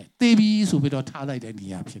ပြစ်တယ်တေးပြီးဆိုပြီးတော့ထားလိုက်တဲ့နေ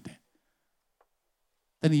ရာဖြစ်တယ်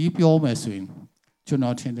တနည်းပြောမယ်ဆိုရင်ကျွန်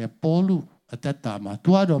တော်ထင်တယ်ပေါလုအသက်တာမှာ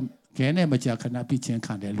သူကတော့ခဲနဲ့မကြာခဏပြစ်ချင်း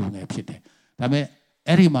ခံတဲ့လူငယ်ဖြစ်တယ်ဒါပေမဲ့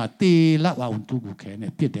အဲ့ဒီမှာတေလောက်အောင်သူ့ကိုခဲ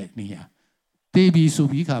နဲ့ပြစ်တဲ့နေရာတေးပြီးဆို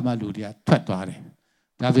ပြီးခါမှလူတွေကထွက်သွားတယ်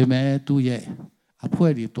ဒါပေမဲ့သူ့ရဲ့အ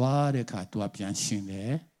ဖွဲ့တွေသွားတဲ့ခါသူကပြန်ရှင်တ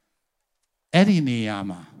ယ်အဲ့ဒီနေရာ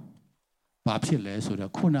မှာဘာဖြစ်လဲဆို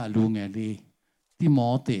တော့ခုနလူငယ်လေးတိ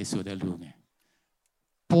မောသေဆိုတဲ့လူငယ်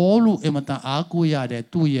ပေါလုအမတန်အားကိုးရတဲ့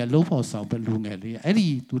သူ့ရဲ့လှုပ်ဖို့ဆောင်ပဲလူငယ်လေးအဲ့ဒီ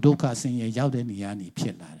သူဒုက္ခဆင်းရဲရောက်တဲ့နေရာနေဖြ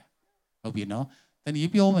စ်လာတယ်ဟုတ်ပြီနော်တန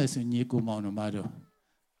ည်းပြောမယ်ဆိုညီကိုမောင်တို့မတို့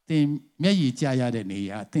တင်မျက်ရည်ကျရတဲ့နေ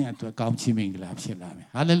ရာအသင်အတွက်ကောင်းချီးမင်္ဂလာဖြစ်လာမယ်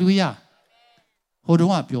ဟာလေလုယာဟိုတု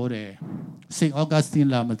န်းကပြောတယ်စိတ်ဩဂတ်စတင်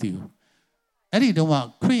လာမသိဘူးအဲ့ဒီတုန်းက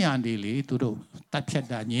ခရိယန်တွေလေသူတို့တတ်ဖြတ်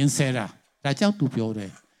တာညင်းဆဲတာဒါကြောင့်သူပြောတ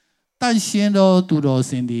ယ်တန်ရှင်းတော်သူတော်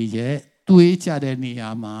စင်တွေရဲ့တွေးကြတဲ့နေရာ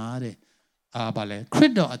မှာတဲ့ဗာလဲခရ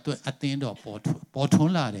စ်တော်အတွက်အသင်းတော်ပေါ်ထွ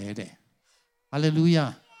န်းလာတယ်တဲ့ဟာလေလုယာ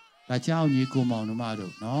ဒါကြောင့်ညီကိုမောင်တို့မ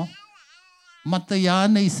တို့နော်မတရား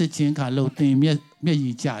နှိပ်စက်ခြင်းခါလို့တင်မျက်ရ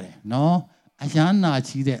ည်ကျတယ်နော်အယမ်းနာ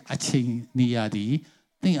ကြီးတဲ့အချိန်နေရာဒီ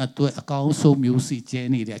တင်အတွက်အကောင်းဆုံးမျိုးစီကျဲ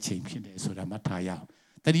နေတဲ့အချိန်ဖြစ်တယ်ဆိုတာမှတ်ထားရအောင်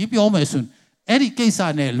တတိပြောမယ်ဆိုအဲ့ဒီကိစ္စ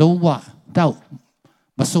နဲ့လုံးဝတော့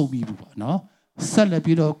မဆုံးပြီးဘူးပေါ့နော်ဆက်လက်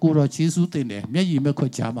ပြီးတော့ကိုတော်ယေရှုတင်တယ်မျက်ရည်မခွ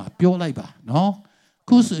က်ချမှာပြောလိုက်ပါနော်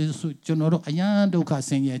ခုဆိုကျွန်တော်တို့အယမ်းဒုက္ခ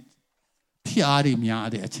ဆင်းရဲဖြစ်အားတွေများ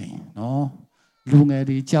တဲ့အချိန်နော်လူငယ်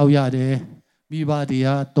တွေကြောက်ရတယ်မိဘတွေက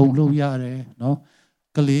တုံလို့ရတယ်နော်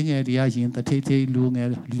ကလေးငယ်တွေကရင်တထိတ်ထိတ်လူငယ်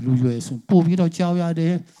လူရွယ်ဆိုပို့ပြီးတော့ကြောက်ရတ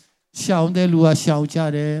ယ်ရှောင်းတဲ့လူကရှောင်းကြ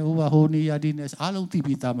တယ်ဟိုနေရာဒီနေအားလုံးသိ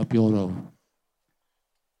ပြီးသားမပြောတော့ဘူး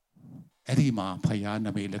အဲ့ဒီမှာဖယားန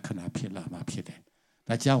မိတ်လက္ခဏာဖြစ်လာမှာဖြစ်တယ်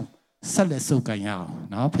ဒါကြောင့်ဆက်လက်စုပ်ကန်ရအောင်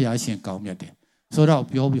နော်ဖယားရှင်ကောင်းမြတ်တယ်ဆိုတော့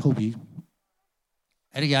ပြောပြီးဟုတ်ပြီ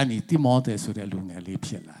အဲ့ဒီကနေတိမောသေဆိုတဲ့လူငယ်လေး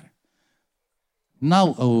ဖြစ်လာတယ်နော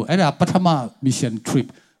က်အဲ့ဒါပထမ mission trip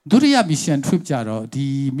ဒုတိယ mission trip ကြတော့ဒီ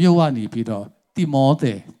မြို့ကနေပြီးတော့တိမော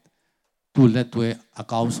သေသူလက်တွဲအ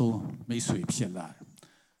ကောင်းဆုံးမိတ်ဆွေဖြစ်လာတယ်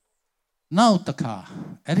နောက်တစ်ခါ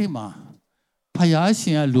အဲ့ဒီမှာဖယားရှ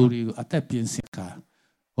င်ကလူတွေကိုအသက်ပြင်ဆင်ခါ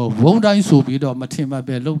ဝုန်းတိုင်းဆိုပြီးတော့မထင်မှ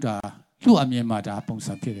ပဲလောက်တာလူအမြင်မှာဒါပုံ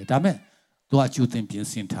စံဖြစ်တယ်ဒါမဲ့သူကကျူတင်ပြင်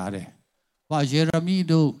ဆင်ထားတယ်ဟောယေရမိ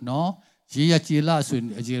တို့နော်ရေရကျေလာဆိုရင်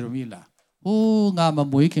ယေရမိလားဟိုးငါမ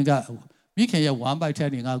မွေးခင်ကမိခင်ရဲ့ဝမ်းပိုက်ထဲ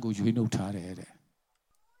နေငါကိုရွေးနှုတ်ထားတယ်တဲ့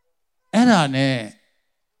အဲ့ဒါနဲ့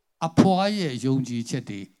အဖွားရဲ့ယုံကြည်ချက်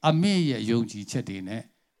တွေအမေရဲ့ယုံကြည်ချက်တွေနဲ့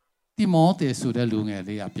တိမောသေဆိုတဲ့လူငယ်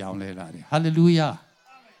လေးကပြောင်းလဲလာတယ်ဟာလေလုယာ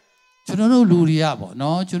ကျွန်တော်တို့လူတွေကပေါ့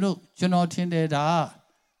နော်ကျွန်တော်ထင်တယ်ဒါ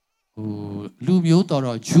လူမျိုး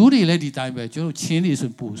တော်ဂျူးတွေလည်းဒီတိုင်းပဲကျွန်တော်ချင်းတွေ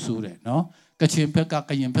ဆိုပူဆိုးတယ်နော်ကချင်ဘက်က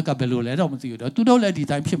ကရင်ဘက်ကဘယ်လိုလဲတော့မသိဘူးတော့သူတို့လည်းဒီ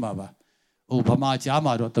တိုင်းဖြစ်မှာပါဗမာကြား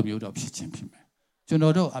မှာတော့တမျိုးတော့ဖြစ်ချင်းဖြစ်မယ်ကျွန်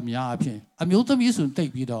တော်တို့အများအဖြစ်အမျိုးသမီးဆိုတိ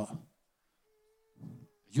တ်ပြီးတော့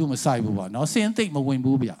ယူမဆိုင်ဘူးပါနော်စင်းသိတ်မဝင်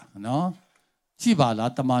ဘူးဗျာနော်ကြည့်ပါ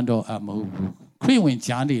လားတမန်တော်မဟုတ်ဘူးခရစ်ဝင်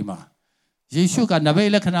ဂျားနေမှာယေရှုကနဗိ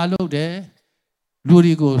လက္ခဏာလုပ်တယ်လူ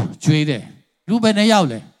တွေကိုကျွေးတယ်လူပဲနဲ့ရောက်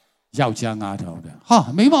လဲယောက်ျား9000တဲ့ဟာ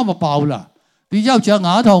မိမမပါဘူးလားဒီယောက်ျား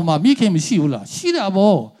9000မှာမိခင်မရှိဘူးလားရှိတာ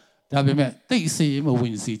ပေါ့ဒါပေမဲ့တိတ်စေးမဝ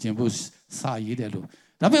င်စီခြင်းဖို့စာရေးတယ်လို့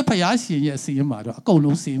ဒါပေမဲ့ဖယားရှင်ရဲ့စီးရင်မှာတော့အကုန်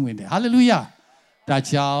လုံးစီးဝင်တယ်ဟာလေလုယာဒါ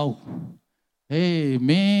ကြောင့်ဟေးမ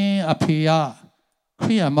င်းအဖေကခ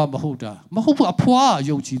ရိယာမဟုတ်တာမဟုတ်ဘူးအဖွား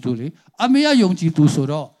ယုံကြည်သူလေအမေကယုံကြည်သူဆို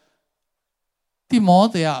တော့တိမော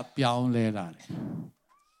သေကပြောင်းလဲလာတယ်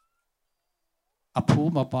အ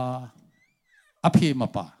ဖိုးမပါအဖေမ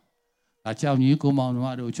ပါဒါကြောင့်ညီကိုမောင်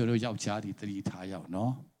တို့ကျွန်တော်ယောက်ျားတွေတတိထားရအောင်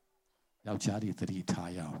နော်ယောက်ျားတွေတတိ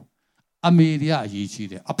ထားရအောင်အမေတွေကအရေးကြီး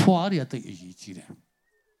တယ်အဖွားတွေကတိတ်အရေးကြီးတယ်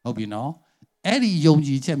ဟုတ်ပြီနော်အဲ့ဒီယုံ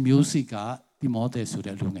ကြည်ချက်မျိုးစိတ်ကတိမောသေဆို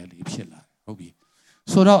တဲ့လူငယ်လေးဖြစ်လာဟုတ်ပြီ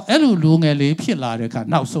ဆိုတော့အဲ့လိုလူငယ်လေးဖြစ်လာတဲ့အခါ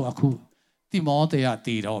နောက်ဆုံးအခုတိမောသေကတ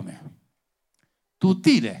ည်တော့မယ် तू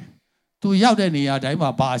သိတယ် तू ရောက်တဲ့နေရာတိုင်းမှာ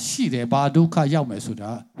ဘာရှိတယ်ဘာဒုက္ခရောက်မယ်ဆိုတာ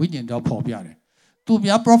ဝိညာဉ်တော်ပေါ်ပြတယ် तू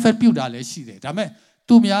များ prophet ပြုတ်တာလည်းရှိတယ်ဒါပေမဲ့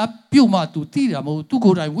तू များပြုတ်မှ तू သိတာမဟုတ် तू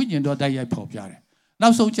ကိုယ်တိုင်ဝိညာဉ်တော်တိုက်ရိုက်ပေါ်ပြတယ်နော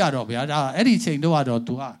က်ဆုံးကြတော့ဗျာဒါအဲ့ဒီချိန်တော့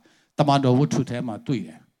तू ကတမန်တော်ဝတ္ထုထဲမှာတွေ့တ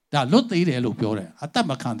ယ်ဒါလွတ်သေးတယ်လို့ပြောတယ်အသက်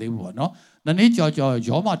မခံသေးဘူးပေါ့နော်နည်းနည်းကြော်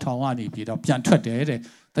ရောမထောင်ကနေပြီးတော့ပြန်ထွက်တယ်တဲ့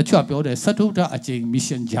တချို့ပြောတယ်စတုဒ္ဒအကျင့်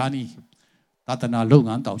mission journey သာသနာလုပ်င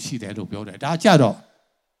န်းတောင်ရှိတယ်လို့ပြောတယ်ဒါကြတော့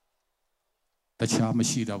တခြားမ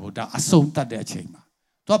ရှိတော့ဘူးဒါအဆုံးတတ်တဲ့အချိန်မှာ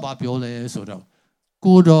သူကဘာပြောလဲဆိုတော့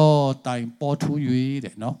ကိုတော်တိုင်ပေါ်ထူး၍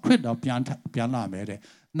တဲ့နော်ခရစ်တော်ပြန်လာမယ်တဲ့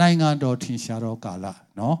နိုင်ငံတော်ထင်ရှားသောကာလ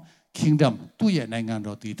နော် kingdom သူ့ရဲ့နိုင်ငံ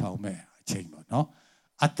တော်တည်ထောင်မယ်အချိန်ပေါ့နော်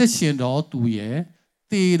အသက်ရှင်တော်သူရဲ့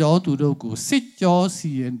တည်တော်သူတို့ကိုစစ်ကြောစီ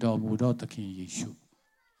ရင်တော်မူသောသခင်ယေရှု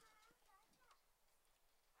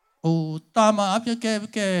တာမအပြက်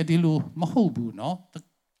ကဲဒီလိုမဟုတ်ဘူးနော်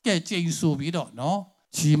ကဲကျိန်ဆိုပြီးတော့နော်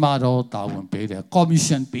ကြီးမားတော့တာဝန်ပေးတယ်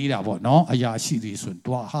commission ပေးတာပေါ့နော်အရာရှိတွေဆို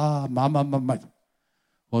တော့ဟာမ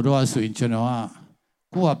ဟိုတော့ဆိုရင်ကျွန်တော်က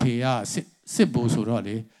ကိုယ့်အဖေကစစ်ဖို့ဆိုတော့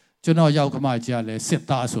လေကျွန်တော်ရောက်ကမှကြာလဲစစ်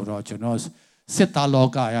သားဆိုတော့ကျွန်တော်စစ်သားလော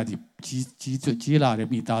ကရဒီကြီးလာတဲ့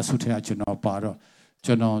မိသားစုထဲကကျွန်တော်ပါတော့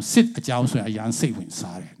ကျွန်တော်စစ်အကြောင်းဆိုရင်အရန်စိတ်ဝင်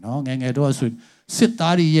စားတယ်နော်ငယ်တော့ဆိုစစ်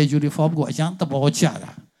သားရဲ့ uniform ကိုအရန်သဘောကျ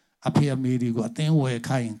တာအဖေအမေတွေကိုအသင်းဝယ်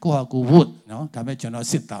ခိုင်းကိုဟာကိုဝတ်နော်ဒါပေမဲ့ကျွန်တော်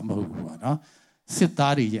စစ်သားမဟုတ်ဘူးပေါ့နော်စစ်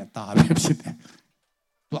သားတွေရဲ့တာပဲဖြစ်တယ်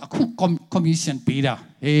သူအခု commission ပေးတာ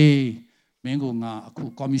ဟေးမင်းကငါအခု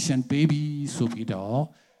commission ပေးပြီးဆိုပြီးတော့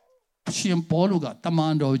ရှင်ပေါလုကတမ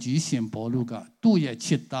န်တော်ကြီးရှင်ပေါလုကသူ့ရဲ့ချ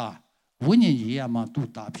စ်သားဝိညာဉ်ရေးရမှာသူ့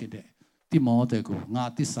သားဖြစ်တဲ့တိမောသေကိုငါ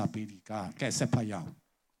သစ္စာပေးဒီကကဲဆက်ဖတ်ရအောင်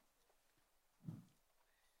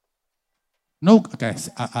နှုတ်ကဲ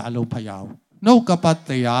အလုံးဖတ်ရအောင်နှုတ်ကပတ်တ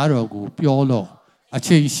ရားတော်ကိုပြောလို့အ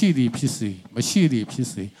ချိန်ရှိသည်ဖြစ်စေမရှိသည်ဖြစ်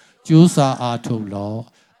စေကျိုးစားအားထုတ်လို့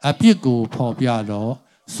အပြစ်ကိုဖော်ပြလို့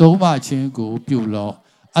ဆုံးမခြင်းကိုပြုလို့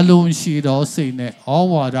အလုံးရှိသောစိတ်နဲ့ဩ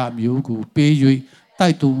ဝါဒမျိုးကိုပေး၍တို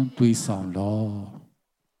က်တွန်းသွေးဆောင်လို့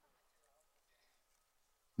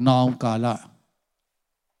နောင်ကာလ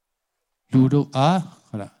လူတို့အား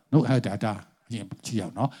ဟုတ်လားနှုတ်ဟဲ့တာအရင်ကြည့်အော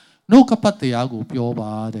င်နော်နှုတ်ကပတ်တရားကိုပြော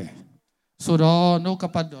ပါတဲ့ဆိုတော့နှုတ်က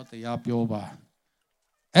ပတ်တော်တရားပြောပါ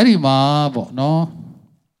အဲ့ဒီမှာပေါ့နော်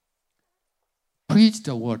preach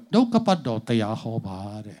the word နှုတ်ကပတ်တော်တရားဟောပါ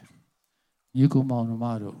တဲ့ညီကောင်မောင်နှမ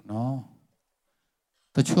တို့နော်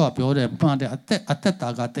တချို့ကပြောတယ်မှန်တယ်အသက်တာ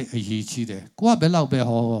ကတိတ်အရေးကြီးတယ်ကိုကဘယ်လောက်ပဲ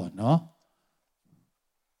ဟောနော်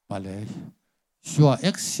ဘာလဲ Your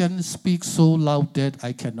action speaks so loud that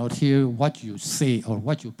I cannot hear what you say or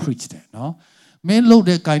what you preach တဲ့နော်မင်းလုပ်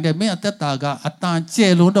တဲ့ခိုင်းတဲ့မင်းအသက်တာကအတန်ကျဲ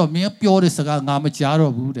လုံးတော့မင်းပြောတဲ့စကားငါမကြား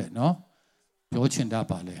တော့ဘူးတဲ့နော်ပြောချင်တာ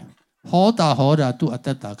ပါလေဟောတာသူ့အသ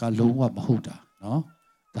က်တာကလုံးဝမဟုတ်တာနော်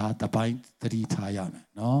ဒါတပိုင်းသတိထားရမယ်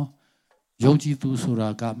နော်ယုံကြည်သူဆိုတာ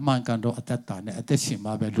ကမှန်ကန်တော့အသက်တာနဲ့အသက်ရှင်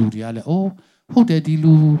မှာပဲလူတွေကလည်းအိုးဟုတ်တယ်ဒီ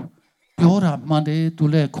လူပြောတာမှန်တယ်သူ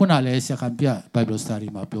လည်းခုနလည်းဆက်ခံပြ Bible study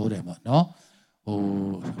မှာပြောတယ်ပေါ့နော်ဟို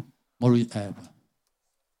Morrison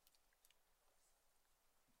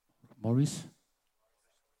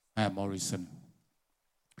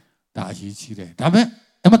ဒါအရေးကြီးတယ်ဒါပေမဲ့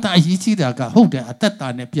အမတန်အရေးကြီးတာကဟုတ်တယ်အသက်တာ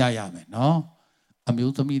နဲ့ပြရမယ်နော်အ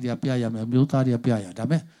မျိုးသမီးတွေကပြရမယ်အမျိုးသားတွေကပြရဒါပေ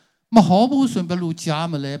မဲ့မဟောဘူးဆိုရင်ဘယ်လိုကြား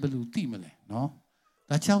မလဲဘယ်လိုသိမလဲနော်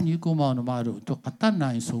ဒါကြောင့်ညီကိုမောင်နှမတို့အတတ်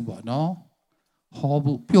နိုင်ဆုံးပေါ့နော်ဟော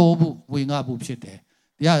ဖို့ပြောဖို့ဝင်ငါဖို့ဖြစ်တယ်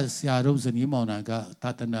တရားဆရာတို့ဇနီးမောင်နှံကသာ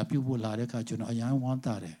သနာပြုဖို့လာတဲ့အခါကျွန်တော်အယံဝမ်း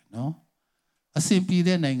သာတယ်နော်အစဉ်ပြေ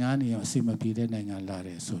တဲ့နိုင်ငံနေရောအစဉ်မပြေတဲ့နိုင်ငံလာတ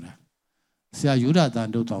ယ်ဆိုတာဆရာယူဒတန်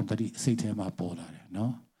တို့တောင်တတိစိတ်ထဲမှာပေါ်လာတယ်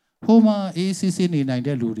နော်ဟိုမှာအေးစစ်စစ်နေနိုင်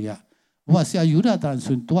တဲ့လူတွေကဟိုကဆရာယူဒတန်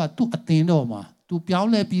ဆိုသူကသူ့အသင်းတော်မှာသူပြောင်း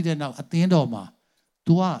လဲပြီးတဲ့နောက်အသင်းတော်မှာ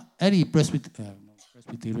သူကအဲ့ဒီ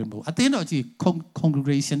presbyterian ဘုအသင်းတော်ကြီး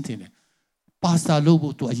congregation တင်တယ်ပါစတာလို့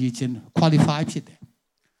ဖို့သူအရေးချင်း qualify ဖြစ်တယ်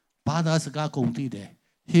ဘာသာစကားကုန်သိတယ်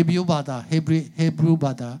Hebrew ဘာသာ Hebrew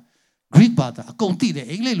ဘာသာ Greek ဘာသာအကုန်သိတယ်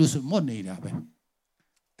အင်္ဂလိပ်လို့ဆိုမတ်နေတာပဲ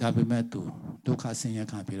ဒါပေမဲ့သူဒုက္ခဆင်းရဲ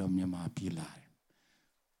ခံပြီးတော့မြန်မာပြည်လာတယ်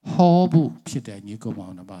ဟောဖို့ဖြစ်တယ်ညီကောင်မော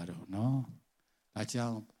င်နှမတို့နော်ဒါကြော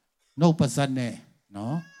င့်နှုတ်ပါဇတ်နဲ့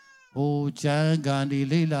နော်ဟိုကျမ်းဂန်ဒီ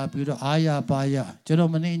လေးလာပြီးတော့အာရပါရကျွန်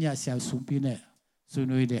တော်မနေ့ညဆရာဆုံးပြနေဆွေး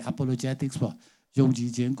နွေးတဲ့ apologetics ပေါ့ယုံကြ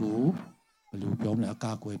ည်ခြင်းကိုဘယ်လိုပြောမလဲအ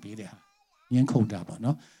ကာအကွယ်ပေးတယ်ငင်းခုန်တာပေါ့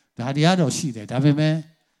နော်ဒါတွေကတော့ရှိတယ်ဒါပေမဲ့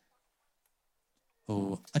ဟို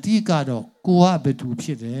အတိအကတော့ကိုကဘယ်သူဖြ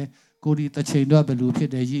စ်တယ်ကိုဒီတစ်ချိန်တော့ဘယ်လိုဖြစ်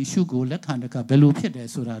တယ်ယေရှုကိုလက်ခံတဲ့ကဘယ်လိုဖြစ်တယ်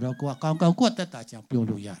ဆိုတာတော့ကိုကကောင်းကောင်းကိုယ့်တက်တာကြောင့်ပြော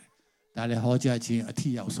လို့ရတယ်ဒါလည်းဟောကြားခြင်းအ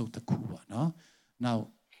ထီးရောက်ဆုံးတစ်ခုပေါ့နော်နောက်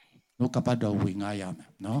နှုတ်ကပတ်တော်ဝင်ငါရမယ်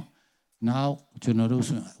နော် now ကျွန်တော်တို့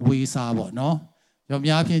ဆိုဝေစာပေါ့နော်ရော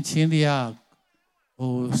များဖြင့်ချင်းတွေက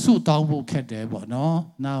စုတောင်းဖို့ခက်တယ်ပေါ့နော်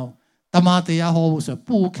now တမန်တရားဟောဖို့ဆို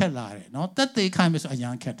ပိုခက်လာတယ်နော်တက်သေးခိုင်းမယ်ဆိုအရ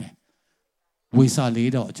န်ခက်တယ်ဝေစာ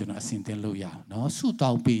လေးတော့ကျွန်တော်အစဉ်သင်လို့ရအောင်နော်စုတော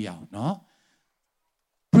င်းပေးရအောင်နော်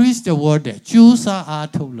preach the word တဲ့ကျူးစာအား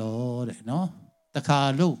ထုတ်လို့တဲ့နော်တခါ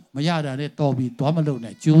လို့မရတာနဲ့တော်ပြီးသွားမလို့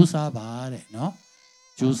နဲ့ကျူးစာပါတဲ့နော်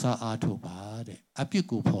ကျူးစာအားထုတ်ပါတဲ့အပြစ်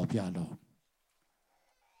ကိုဖော်ပြလို့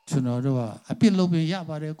ကျွန်တော်တို့ကအပြစ်လုပ်ပြီးရ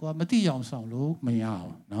ပါတယ်ကွာမတိအောင်ဆောင်လို့မရအော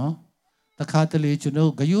င်နော်တခါတလေကျွန်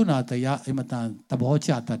တော်ဂယုဏတရားအမတန်သဘော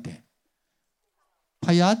ကျတတ်တယ်ဖ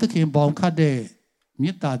ယားသခင်ပေါင်ခတ်တဲ့မေ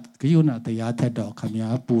တ္တာဂယုဏတရားထက်တော့ခမ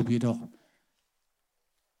ည်းပူပြီးတော့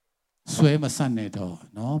ဆွဲမဆန့်နဲ့တော့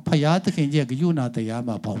နော်ဖယားသခင်ရဲ့ဂယုဏတရား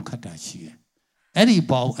မှာပေါင်ခတ်တာရှိတယ်အဲ့ဒီ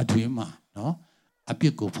ပေါင်အတွင်းမှာနော်အပြ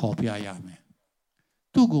စ်ကိုဖော်ပြရမယ်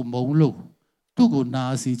သူ့ကိုမုံလို့သူ့ကိုနာ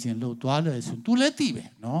စီခြင်းလို့သွားလဲဆိုသူလည်းသိပဲ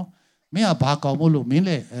နော်မင်းကဘာကောင်းမို့လို့မင်းလ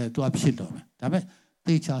ည်းသူကဖြစ်တော့မယ်ဒါပေမဲ့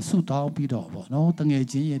တေချာဆုတောင်းပြီးတော့ပေါ့နော်တငယ်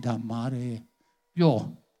ချင်းရဲ့ဒါမားတယ်ပြော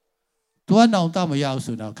သူကနောင်တမရအောင်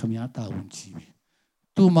ဆိုတော့ခမည်းတာဝန်ကြီးပြီ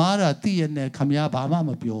သူမားတာသိရနဲ့ခမည်းဘာမှမ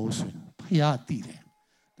ပြောဘူးဆိုရင်ဖယားသိတယ်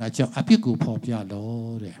ဒါကြောင့်အပြစ်ကိုဖော်ပြ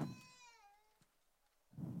လို့တဲ့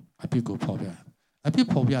အပြစ်ကိုဖော်ပြအပြစ်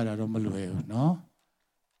ဖော်ပြတာတော့မလွယ်ဘူးနော်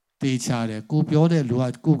တေချာတယ်ကိုပြောတဲ့လူက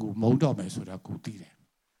ကိုကိုမုန်းတော့မယ်ဆိုတာကိုသိတယ်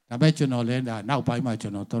ဒါပေမဲ့ကျွန်တော်လည်းဒါနောက်ပိုင်းမှာကျွ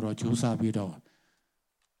န်တော်တော်တော်ကြိုးစားပြီးတော့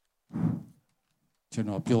ကျွန်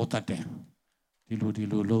တော်ပြောတတ်တယ်ဒီ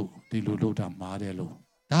လိုလို့တာမားတယ်လို့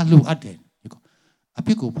ဒါလူအပ်တယ်အ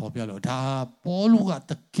ပြစ်ကိုဖော်ပြလို့ဒါပေါလုက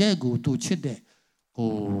တကယ်ကိုသူချစ်တဲ့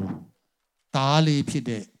တားလေးဖြစ်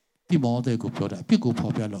တဲ့တိမောသဲကိုပြောတာအပြစ်ကို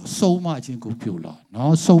ဖော်ပြလို့ဆုံးမခြင်းကိုပြုလို့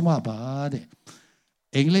နော်ဆုံးမပါတဲ့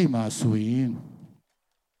အင်္ဂလိပ်မှာဆိုရင်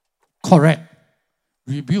correct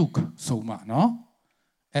rebuke ဆုံးမနော်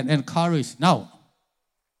and encourage now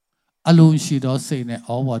အလုံးရှိသောစိတ်နဲ့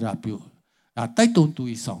ဩဝါဒပြုတိုက်တွန်းသူ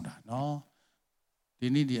ဆောင်တာနော်ဒီ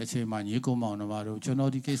နေ့ဒီအချိန်မှာညီကုန်းမောင်တို့တို့ကျွန်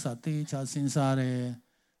တော်ဒီကိစ္စတေးချစဉ်းစားတယ်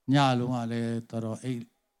ညလုံးကလည်းတော်တော်အိတ်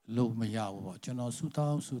လို့မရဘူးပေါ့ကျွန်တော်ဆူတော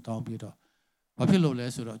င်းပြီးတော့ဘာဖြစ်လို့လဲ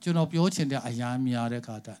ဆိုတော့ကျွန်တော်ပြောချင်တဲ့အရာများတဲ့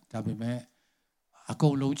ခါဒါပေမဲ့အကု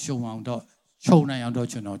န်လုံးခြုံအောင်တော့ခြုံနိုင်အောင်တော့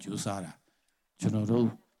ကျွန်တော်ကြိုးစားတာကျွန်တော်တို့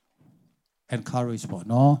encourage ပေါ့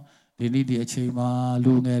နော်ဒီနေ့ဒီအချိန်မှာ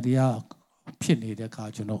လူငယ်တွေကဖြစ်နေတဲ့ခါ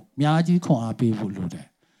ကျွန်တော်အများကြီးခွန်အားပေးဖို့လိုတယ်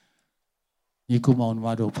ညီကုမောင်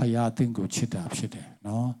တို့ဖယားအသင်ကိုချစ်တာဖြစ်တယ်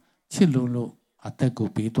နော်ချစ်လို့အသက်ကို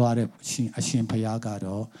ပေးသွားတဲ့အရှင်ဖယားက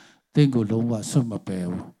တော့သင်ကိုလုံးဝဆွတ်မပယ်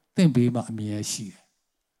ဘူးသင်ပေးမှအမြဲရှိတယ်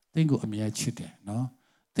သင်ကိုအမြဲချစ်တယ်နော်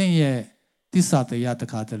သင်ရဲ့တစ္ဆာတရားတ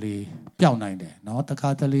ခါတလေပျောက်နိုင်တယ်နော်တခါ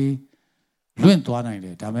တလေလွင့်သွားနိုင်တ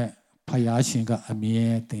ယ်ဒါပေမဲ့ဖယားရှင်ကအမြဲ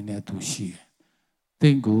သင်နဲ့သူရှိတယ်သ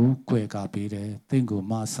င်ကိုကြွယ်ကပေးတယ်သင်ကို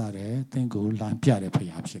မဆတယ်သင်ကိုလမ်းပြတဲ့ဖ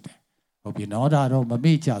ယားဖြစ်တယ်ဟုတ်ပြီနော်ဒါတော့မ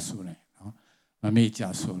မေ့ကြဆိုနဲ့နော်မမေ့ကြ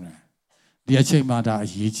ဆိုနဲ့ဒီအချိန်မှာဒါအ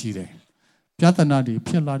ရေးကြီးတယ်ပြဿနာတွေ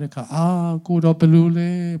ဖြစ်လာတဲ့အခါကိုတော့ဘယ်လိုလဲ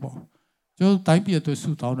ပေါ့ကျိုးတိုင်းပြည်အတွက်ဆူ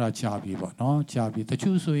တောင်းတာကြာပြီပေါ့နော်ကြာပြီတ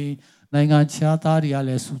ချို့ဆိုရင်နိုင်ငံခြားသားတွေကလ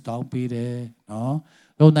ည်းဆူတောင်းပေးတယ်နော်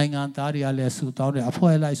တို့နိုင်ငံသားတွေကလည်းဆူတောင်းတယ်အ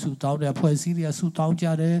ဖွဲ့လိုက်ဆူတောင်းတယ်အဖွဲ့အစည်းတွေကဆူတောင်းကြ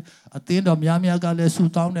တယ်အသင်းတော်များကလည်းဆူ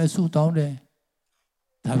တောင်းတယ်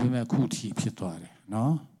ဒါပေမဲ့ခုထိဖြစ်သွားတယ်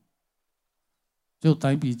နော်ကျုပ်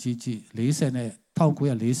တိုင်းပြည်ကြီး40နဲ့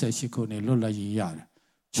1948ခုနှစ်လွတ်လပ်ရေးရတယ်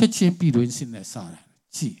ချက်ချင်းပြည်တွင်းစစ်နဲ့စတယ်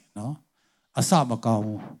ကြည့်နော်အစမကောင်း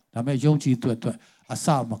ဘူးဒါပေမဲ့ယုံကြည်အတွက်အစ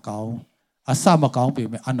မကောင်းပေ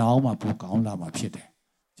မဲ့အနာအောင်မှာပိုကောင်းလာမှာဖြစ်တယ်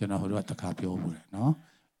ကျွန်တော်တို့ကတခါပြောဘူးလေနော်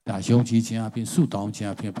ဒါယုံကြည်ခြင်းအပြင်ဆုတောင်းခြင်း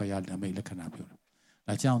အပြင်ဘုရားလက်မိတ်လက္ခဏာပြောတယ်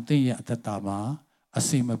ဒါကြောင့်သင်ရဲ့အတ္တမှာအစ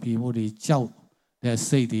င်မပြေမှုတွေကြောက်တဲ့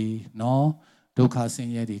စိတ်တွေနော်ဒုက္ခဆ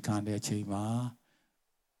င်းရဲတွေခံတဲ့အချိန်မှာ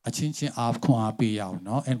အချင်းချင်းအားခွန်အားပေးရအောင်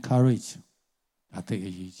နော် encourage ဒါသိအ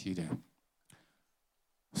ရေးကြီးတယ်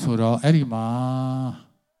ဆိုတော့အဲ့ဒီမှာ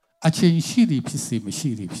အချင်းရှိသည်ဖြစ်စေမရှိ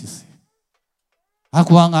သည်ဖြစ်စေ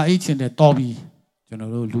ကွာငါအိတ်ချင်တဲ့တော်ပြီကျွန်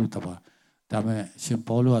တော်တို့လူတပါဒါမဲ့ရှင်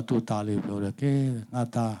ပေါလုကသူ့သားလေးပြောတယ်ကဲငါ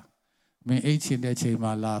သားမင်းအိတ်ချင်တဲ့ချိန်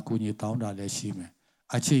မှာလာကူညီတောင်းတာလည်းရှိမယ်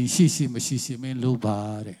အချင်းရှိမရှိမင်းလို့ပါ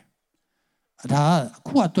တဲ့ဒါအ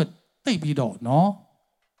ခုအတွက်တိတ်ပြီးတော့နော်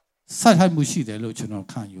ဆက်ထိုက်မှုရှိတယ်လို့ကျွန်တော်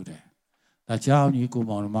ခံယူတယ်ဒါကြောင့်ညီကို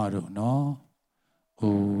မောင်မတို့နော်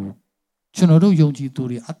ကျွန်တော်တို့ယုံကြည်သူ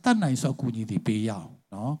တွေအတတ်နိုင်ဆုံးအကူအညီတွေပေးရအောင်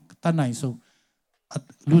နော်တတ်နိုင်ဆုံး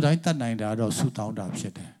လူတိုင်းတတ်နိုင်တာတော့ဆုတောင်းတာဖြ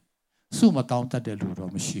စ်တယ်ဆုမတောင်းတတ်တဲ့လူ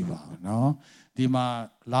တော့မရှိပါဘူးနော်ဒီမှာ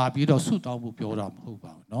လာပြီးတော့ဆုတောင်းဖို့ပြောတာမဟုတ်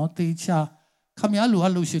ပါဘူးနော်တေချာခမရလူအ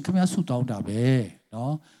ပ်လို့ရှိရင်ခမရဆုတောင်းတာပဲ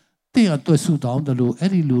နော်တင်းအတွက်ဆုတောင်းတယ်လို့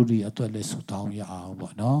အဲ့ဒီလူတွေအတွက်လည်းဆုတောင်းရအောင်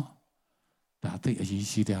ပေါ့နော်ဒါသိအရေး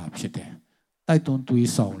ကြီးတာဖြစ်တယ်တိုက်တွန်းတွေး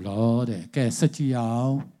ဆောင်လို့တဲ့ကဲစက်ကြည့်အော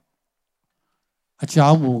င် အကြော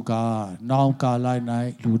င်းမူကားနောင်ကာလိုက်၌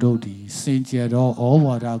လူတို့သည်စင်ကြယ်သောဩ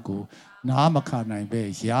ဝါဒကိုနားမခံနိုင်ပဲ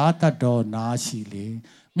ရာတတ်သောနားရှိလေ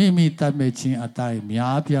မိမိတတ်မဲ့ခြင်းအတိုင်း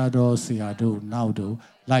များပြားသောဆရာတို့နောက်တို့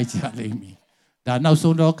လိုက်ကြလိမ့်မည်ဒါနောက်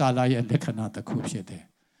ဆုံးသောကာလရဲ့လက္ခဏာတစ်ခုဖြစ်တယ်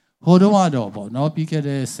ဟိုတော့တော့ပေါ့နော်ပြီးခဲ့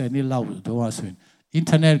တဲ့10နှစ်လောက်တော့ဆိုရင်အင်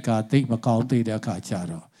တာနက်ကတိတ်မကောင်းသေးတဲ့အခါကျ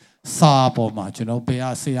တော့စာပေါ်မှာကျွန်တော်ဘ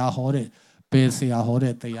ယ်ဆရာဟောတဲ့ဘယ်ဆရာဟော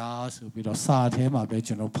တဲ့တရားဆိုပြီးတော့စာထဲမှာပဲ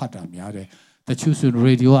ကျွန်တော်ဖတ်တာများတယ်တချို့ဆို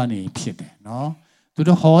ရေဒီယိုကနေဖြစ်တယ်နော်သူ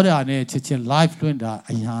တို့ဟောတာနဲ့ချက်ချင်း live လွှင့်တာ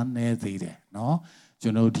အရန်နေသေးတယ်နော်ကျွ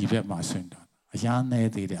န်တော်ဒီဘက်မှာဆွင့်တာအရန်နေ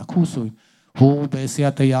သေးတယ်အခုဆိုဟိုပဲဆရာ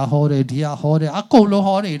တရားဟောတယ်ဒီဟာဟောတယ်အကုန်လုံး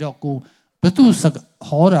ဟောနေတော့ကိုဘသူ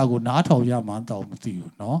ဟောတာကိုနားထောင်ရမှန်းတော့မသိ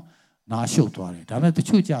ဘူးနော်နားရှုပ်သွားတယ်ဒါပေမဲ့တ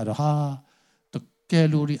ချို့ကြတော့ဟာတကယ်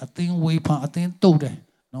လို့ဒီအသင်းဝေးဖန်အသင်းတုတ်တယ်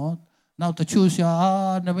နော်နောက်တချို့ရှာ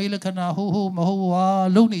နမိတ်လက္ခဏာဟိုမဟုတ်ဟာ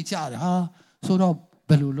လုံနေကြတယ်ဟာဆိုတော့ဘ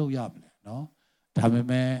ယ်လိုလုပ်ရမလဲနော်ဒါပေ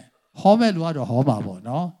မဲ့ဟောမဲ့လူကတော့ဟောမှာပေါ့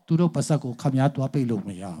နော်သူတို့ပါစက်ကိုခမည်းသွားပိတ်လို့မ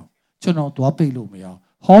ရအောင်ကျွန်တော်သွားပိတ်လို့မရအောင်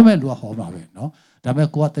ဟောမဲ့လူကဟောမှာပဲနော်ဒါပေမဲ့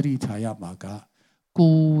ကိုကတတိထားရမှာက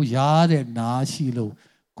ကိုရတဲ့နားရှိလို့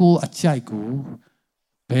ကိုအကြိုက်ကို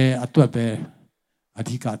ဘယ်အတွက်ပဲအ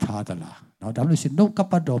ဓိကထားသလားเนาะဒါမှမဟုတ်ရှင်နှုတ်က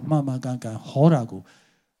ပတ်တော်မှန်မှန်ကန်ကန်ဟောတာကို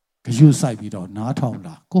ဂရုစိုက်ပြီးတော့နားထောင်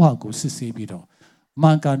လာကိုဟာကိုစစ်ဆေးပြီးတော့မှ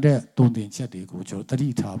န်ကန်တဲ့တုံတင်ချက်တွေကိုကျွန်တော်တတိ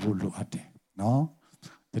ထားဖို့လိုအပ်တယ်เนาะ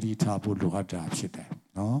တတိထားဖို့လိုအပ်တာဖြစ်တယ်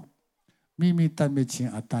เนาะမိမိတတ်မြခြ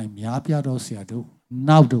င်းအတိုင်းများပြတော့ဆရာတို့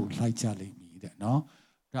နောက်တို့လိုက်ကြလိမ့်မည်တဲ့เนาะ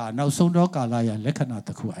ဒါနောက်ဆုံးတော့ကာလရလက္ခဏာတ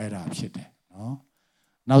စ်ခုအဲ့ဒါဖြစ်တယ်เนาะ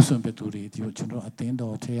နောက်ဆုံးပဲသူတွေဒီကျွန်တော်အတင်း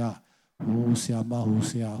တော်ထဲကဟိုဆရာမဟို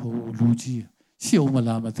ဆရာဟိုလူကြီးရှေ့အောင်မ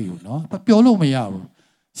လားမသိဘူးเนาะပြောလို့မရဘူး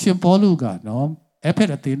ရှင်ပေါလုကเนาะအဲ့ဖက်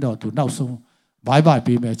အတင်းတော်သူနောက်ဆုံးဘိုင်ဘိုင်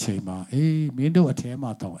ပေးမဲ့ချိန်မှာအေးမင်းတို့အထဲမှာ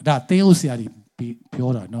တောင်းဒါတင်းဥဆရာကြီးပြော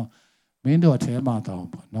တာเนาะမင်းတို့အထဲမှာတောင်း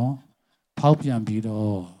ပေါ့เนาะဖောက်ပြန်ပြီး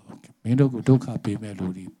တော့မင်းတို့ကိုဒုက္ခပေးမဲ့လူ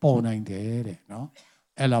တွေပေါ်နိုင်တယ်တဲ့เนาะ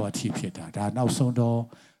အဲ့လိုအထိဖြစ်တာဒါနောက်ဆုံးတော့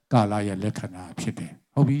ကာလရဲ့လက္ခဏာဖြစ်တယ်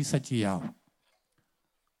ဟုတ်ပြီစัจကြရအောင်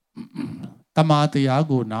တမန်တရား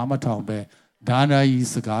ကိုနားမထောင်ပဲဒါနဤ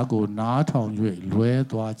စကားကိုနားထောင်၍လွဲ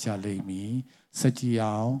သွားကြလိမ့်မည်စัจကြရ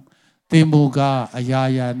အောင်သင်မူကားအရာ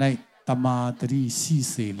ရာ၌တမာတရိရှိ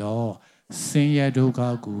စေလောဆင်းရဲဒုက္ခ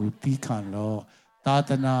ကိုတီးခံလောသာသ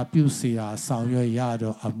နာပြုเสียဆောင်ရွက်ရ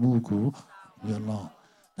သောအမှုကိုပြောလော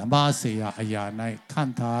ဓမ္မเสียအရာ၌ခံ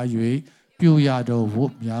ထား၍ပြုရသောဝ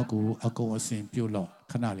တ်များကိုအကုန်အစင်ပြုလော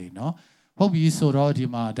ခဏလေးနော်ဟုတ်ပြီဆိုတော့ဒီ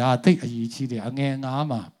မှာဒါသိအရေးကြီးတယ်အငယ်ငါး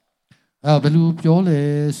မှာဘယ်လိုပြောလဲ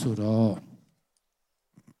ဆိုတော့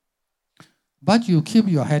but you keep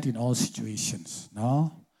your head in all situations နော်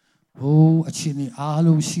ဟိုအချင်းကြီးအား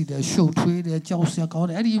လုံးရှိတယ်ရှုပ်ထွေးတယ်ကြောက်စရာကောင်း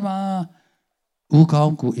တယ်အဲ့ဒီမှာဦးကော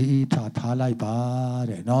င်းကိုအေးထားလိုက်ပါ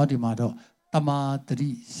တဲ့နော်ဒီမှာတော့တမာတတိ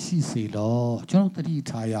ရှိစေလောကျွန်တော်တတိ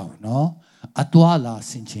ထားရအောင်နော်အသွာလာ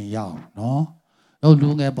ဆင်ခြင်ရအောင်နော်တော့လူ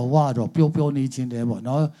ငယ်ဘဝတော့ပျော်ပျော်နေခြင်းတယ်ပေါ့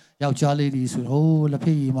နော်ယောက်ျားလေးတွေဆိုဟိုလက်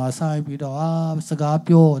ဖေးကြီးမှာဆိုင်ပြီးတော့စကား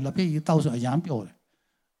ပြောလက်ဖေးကြီးတောက်ဆိုအရန်ပြောတယ်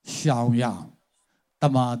ရှောင်ရအောင်တ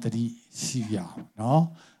မာတတိရှိရအောင်နော်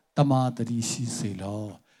တမာတတိရှိစေလော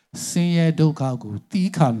ဆင်းရဲဒုက္ခကို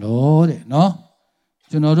တီးခံလို့တဲ့နော်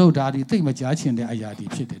ကျွန်တော်တို့ဒါဒီသိမကြားချင်တဲ့အရာတွေ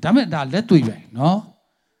ဖြစ်တယ်ဒါပေမဲ့ဒါလက်တွေ့ပဲနော်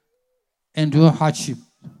endure hardship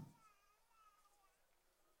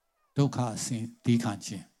ဒုက္ခဆင်းတီးခံခြ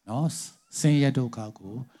င်းနော်ဆင်းရဲဒုက္ခ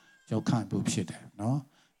ကိုရောက်ခံဖို့ဖြစ်တယ်နော်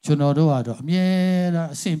ကျွန်တော်တို့ကတော့အမြဲတ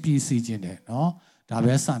မ်းအဆင်ပြေစေခြင်းတယ်နော်ဒါ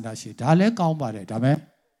ပဲစံတာရှိဒါလည်းကောင်းပါတယ်ဒါပေမဲ့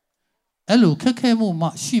အဲ့လိုခက်ခဲမှုမှ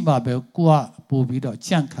ရှိမှပဲကိုကပို့ပြီးတော့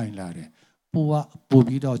ကြန့်ခိုင်လာတယ်ပို့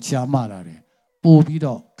ပြီးတော့ချားမလာတယ်ပို့ပြီး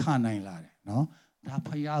တော့ခံနိုင်လာတယ်နော်ဒါဖ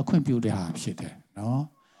ယားခွင့်ပြုတဲ့ဟာဖြစ်တယ်နော်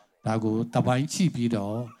ဒါကိုတပိုင်းချိပြီး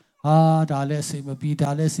တော့ဒါလည်းစိတ်မပြီးဒါ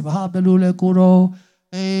လည်းစိတ်ဘယ်လိုလဲကိုတော့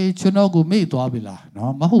ကျွန်တော်ကိုမေ့သွားပြီလား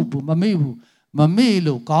နော်မဟုတ်ဘူးမမေ့ဘူးမမေ့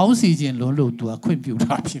လို့ကောင်းစီခြင်းလွန်းလို့သူကခွင့်ပြု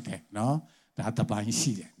တာဖြစ်တယ်နော်ဒါတပိုင်း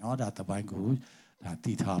ရှိတယ်နော်ဒါတပိုင်းကိုဒါတ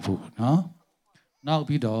ည်ထားဖို့နော်နောက်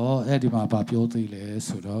ပြီးတော့အဲ့ဒီမှာဗာပြောသေးလဲ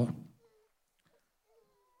ဆိုတော့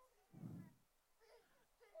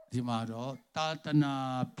ဒီမှာတော့တာတနာ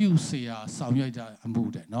ပြုเสียဆောင်ရွက်ကြအမှု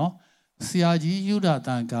တဲ့နော်ဆရာကြီးယူဒတ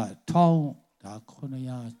န်က900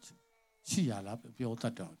လားပြောတ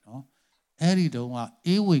တ်တော့နော်အဲ့ဒီတုန်းက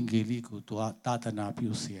အေးဝင်ကြီးလေးကိုသူကတာတနာပြု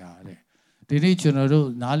เสียတဲ့ဒီနေ့ကျွန်တော်တို့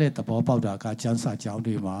နားလေသဘောပေါက်တာကကျမ်းစာကျောင်း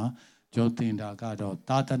တွေမှာကျော်တင်တာကတော့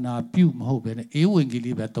တာတနာပြုမဟုတ်ဘဲနဲ့အေးဝင်ကြီး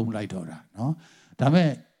လေးပဲတုံးလိုက်တော့တာနော်ဒါပေမဲ့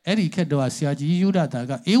အဲ့ဒီခက်တော့ဆရာကြီးယူဒတန်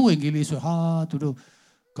ကအေးဝင်ကြီးလေးဆိုသူတို့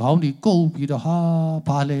ခေါင်းဒီကုတ်ပြီးတော့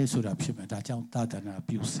ဘာလဲဆိုတာဖြစ်မယ်ဒါကြောင့်တာတနာ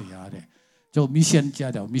ပြုเสียတဲ့ကျော် mission ကြ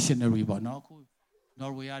တော့ missionary ပေါ့နော်အခု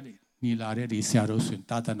Norway ကနေလာတဲ့ဒီဆရာတို့ဆိုရင်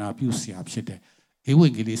တာတနာပြုเสียဖြစ်တယ် ဧဝံ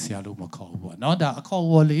ဂေလိဆရာလို့မခေါ်ဘူးပေါ့နော်ဒါအခေါ်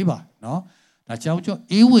ဝေါ်လေးပါနော်ဒါကြောင့်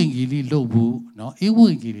ဧဝံဂေလိလို့ဘူးနော်ဧဝံ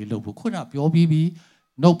ဂေလိလို့ဘူးခုနပြောပြီးပြီ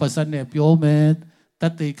နှုတ်ပါစက်နဲ့ပြောမယ်တ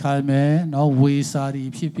တ်သိခိုင်မယ်နော်ဝေစာရီ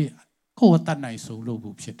ဖြစ်ဖြစ်ကိုယ်တတ်နိုင်ဆုံးလို့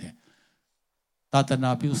ဘူးဖြစ်တယ်သာသ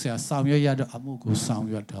နာပြုဆရာဆောင်ရွက်ရတော့အမှုကိုဆောင်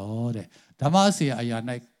ရွက်တော့တဲ့ဓမ္မဆရာအရာ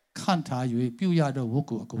၌ခန့်ထား၍ပြုရတော့ဝတ်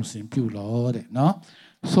ကိုအကုန်စင်ပြုလို့တဲ့နော်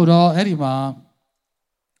ဆိုတော့အဲ့ဒီမှာ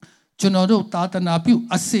ကျွန်တော်တို့သာသနာပြု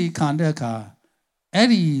အစေခံတဲ့အခါအဲ့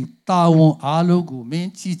ဒီတာဝန်အားလုံးကိုမင်း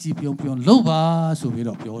ကြည်ကြည်ပြုံပြုံလုပ်ပါဆိုပြီး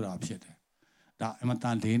တော့ပြောတာဖြစ်တယ်ဒါအမတ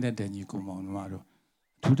န်လေးနဲ့တည်းညီကိုမောင်နှမတို့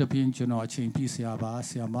အထူးသဖြင့်ကျွန်တော်အချိန်ပြည့်ဆရာပါဆ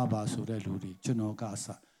ရာမပါဆိုတဲ့လူတွေကျွန်တော်ကအစ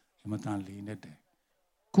အမတန်လေးနဲ့တည်း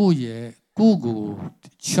ကိုကို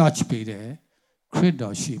church ပေးတယ်ခရစ်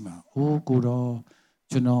တော်ရှိမှာအိုးကိုတော့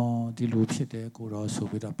ကျွန်တော်ဒီလိုဖြစ်တယ်ကိုတော့ဆို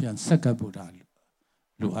ပြီးတော့ပြန်ဆက်ကပ်ဖို့တာ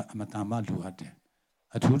လူအမတန်မှလူအပ်တယ်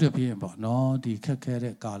အထူးသဖြင့်ပေါ့နော်ဒီခက်ခဲ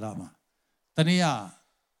တဲ့ကာလမှာတနေ့က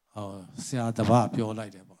ဆရာတပပြောလို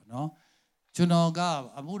က်တယ်ပေါ့နော်ကျွန်တော်က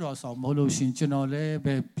အမှုတော်ဆောင်မဟုတ်လို့ရှင်ကျွန်တော်လည်း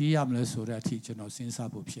ပဲပြေးရမလဲဆိုတဲ့အထိကျွန်တော်စဉ်းစား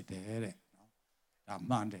ဖို့ဖြစ်တယ်တဲ့နော်ဒါ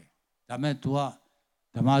မှန်တယ်ဒါမဲ့ तू က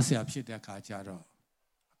ဓမ္မဆရာဖြစ်တဲ့အခါကျတော့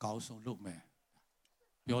အကောင်းဆုံးလုပ်မယ်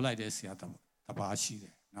ပြောလိုက်တဲ့ဆရာတပရှိတ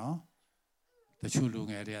ယ်နော်တချို့လူ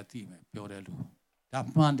ငယ်တွေကသိမယ်ပြောတယ်လူဒါ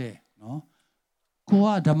မှန်တယ်နော်ကိုက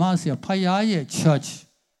ဓမ္မဆရာဖယားရဲ့ church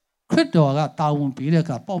ခရစ်တော်ကတာဝန်ပေးတဲ့အ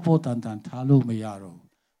ခါပေါ့တန်ထားလို့မရတော့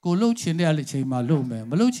ဘူးကိုလှုပ်ချင်တဲ့အချိန်မှာလှုပ်မယ်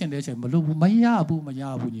မလှုပ်ချင်တဲ့အချိန်မလှုပ်ဘူးမရ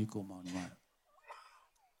ဘူးညီကိုမောင်နှမ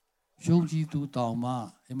ယုံကြည်သူတောင်မှ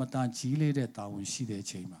အမတန်ကြီးလေးတဲ့တာဝန်ရှိတဲ့အ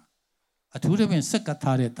ချိန်မှာအထူးသဖြင့်စက်က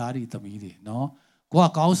ထားတဲ့သားရီသမီးတွေနော်ကိုက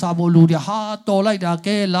ကောင်းစားဖို့လူတွေဟာတော်လိုက်တာ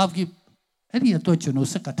ကဲ love give အဲ့ဒီအတွက်ကျွန်တော်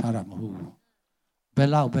စက်ကထားတာမဟုတ်ဘူးဘယ်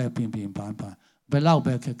လောက်ပဲပင်ပန်းဘယ်လောက်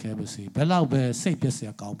ပဲခက်ခဲပါစေဘယ်လောက်ပဲစိတ်ပျက်စ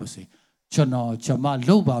ရာကောင်းပါစေကျွန်မ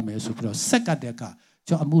လုပ်ပါမယ်ဆိုပြီးတော့စက်ကတဲ့က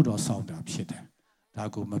ကျွန်တော်အမှုတော်ဆောင်တာဖြစ်တယ်ဒါ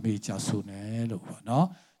ကိုမမေ့ကြဆိုနဲ့လို့ပေါ့နော်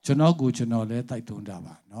ကျွန်တော်လည်းတိုက်တွန်းတာ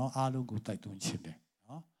ပါနော်အားလုံးကိုတိုက်တွန်းခြင်းတယ်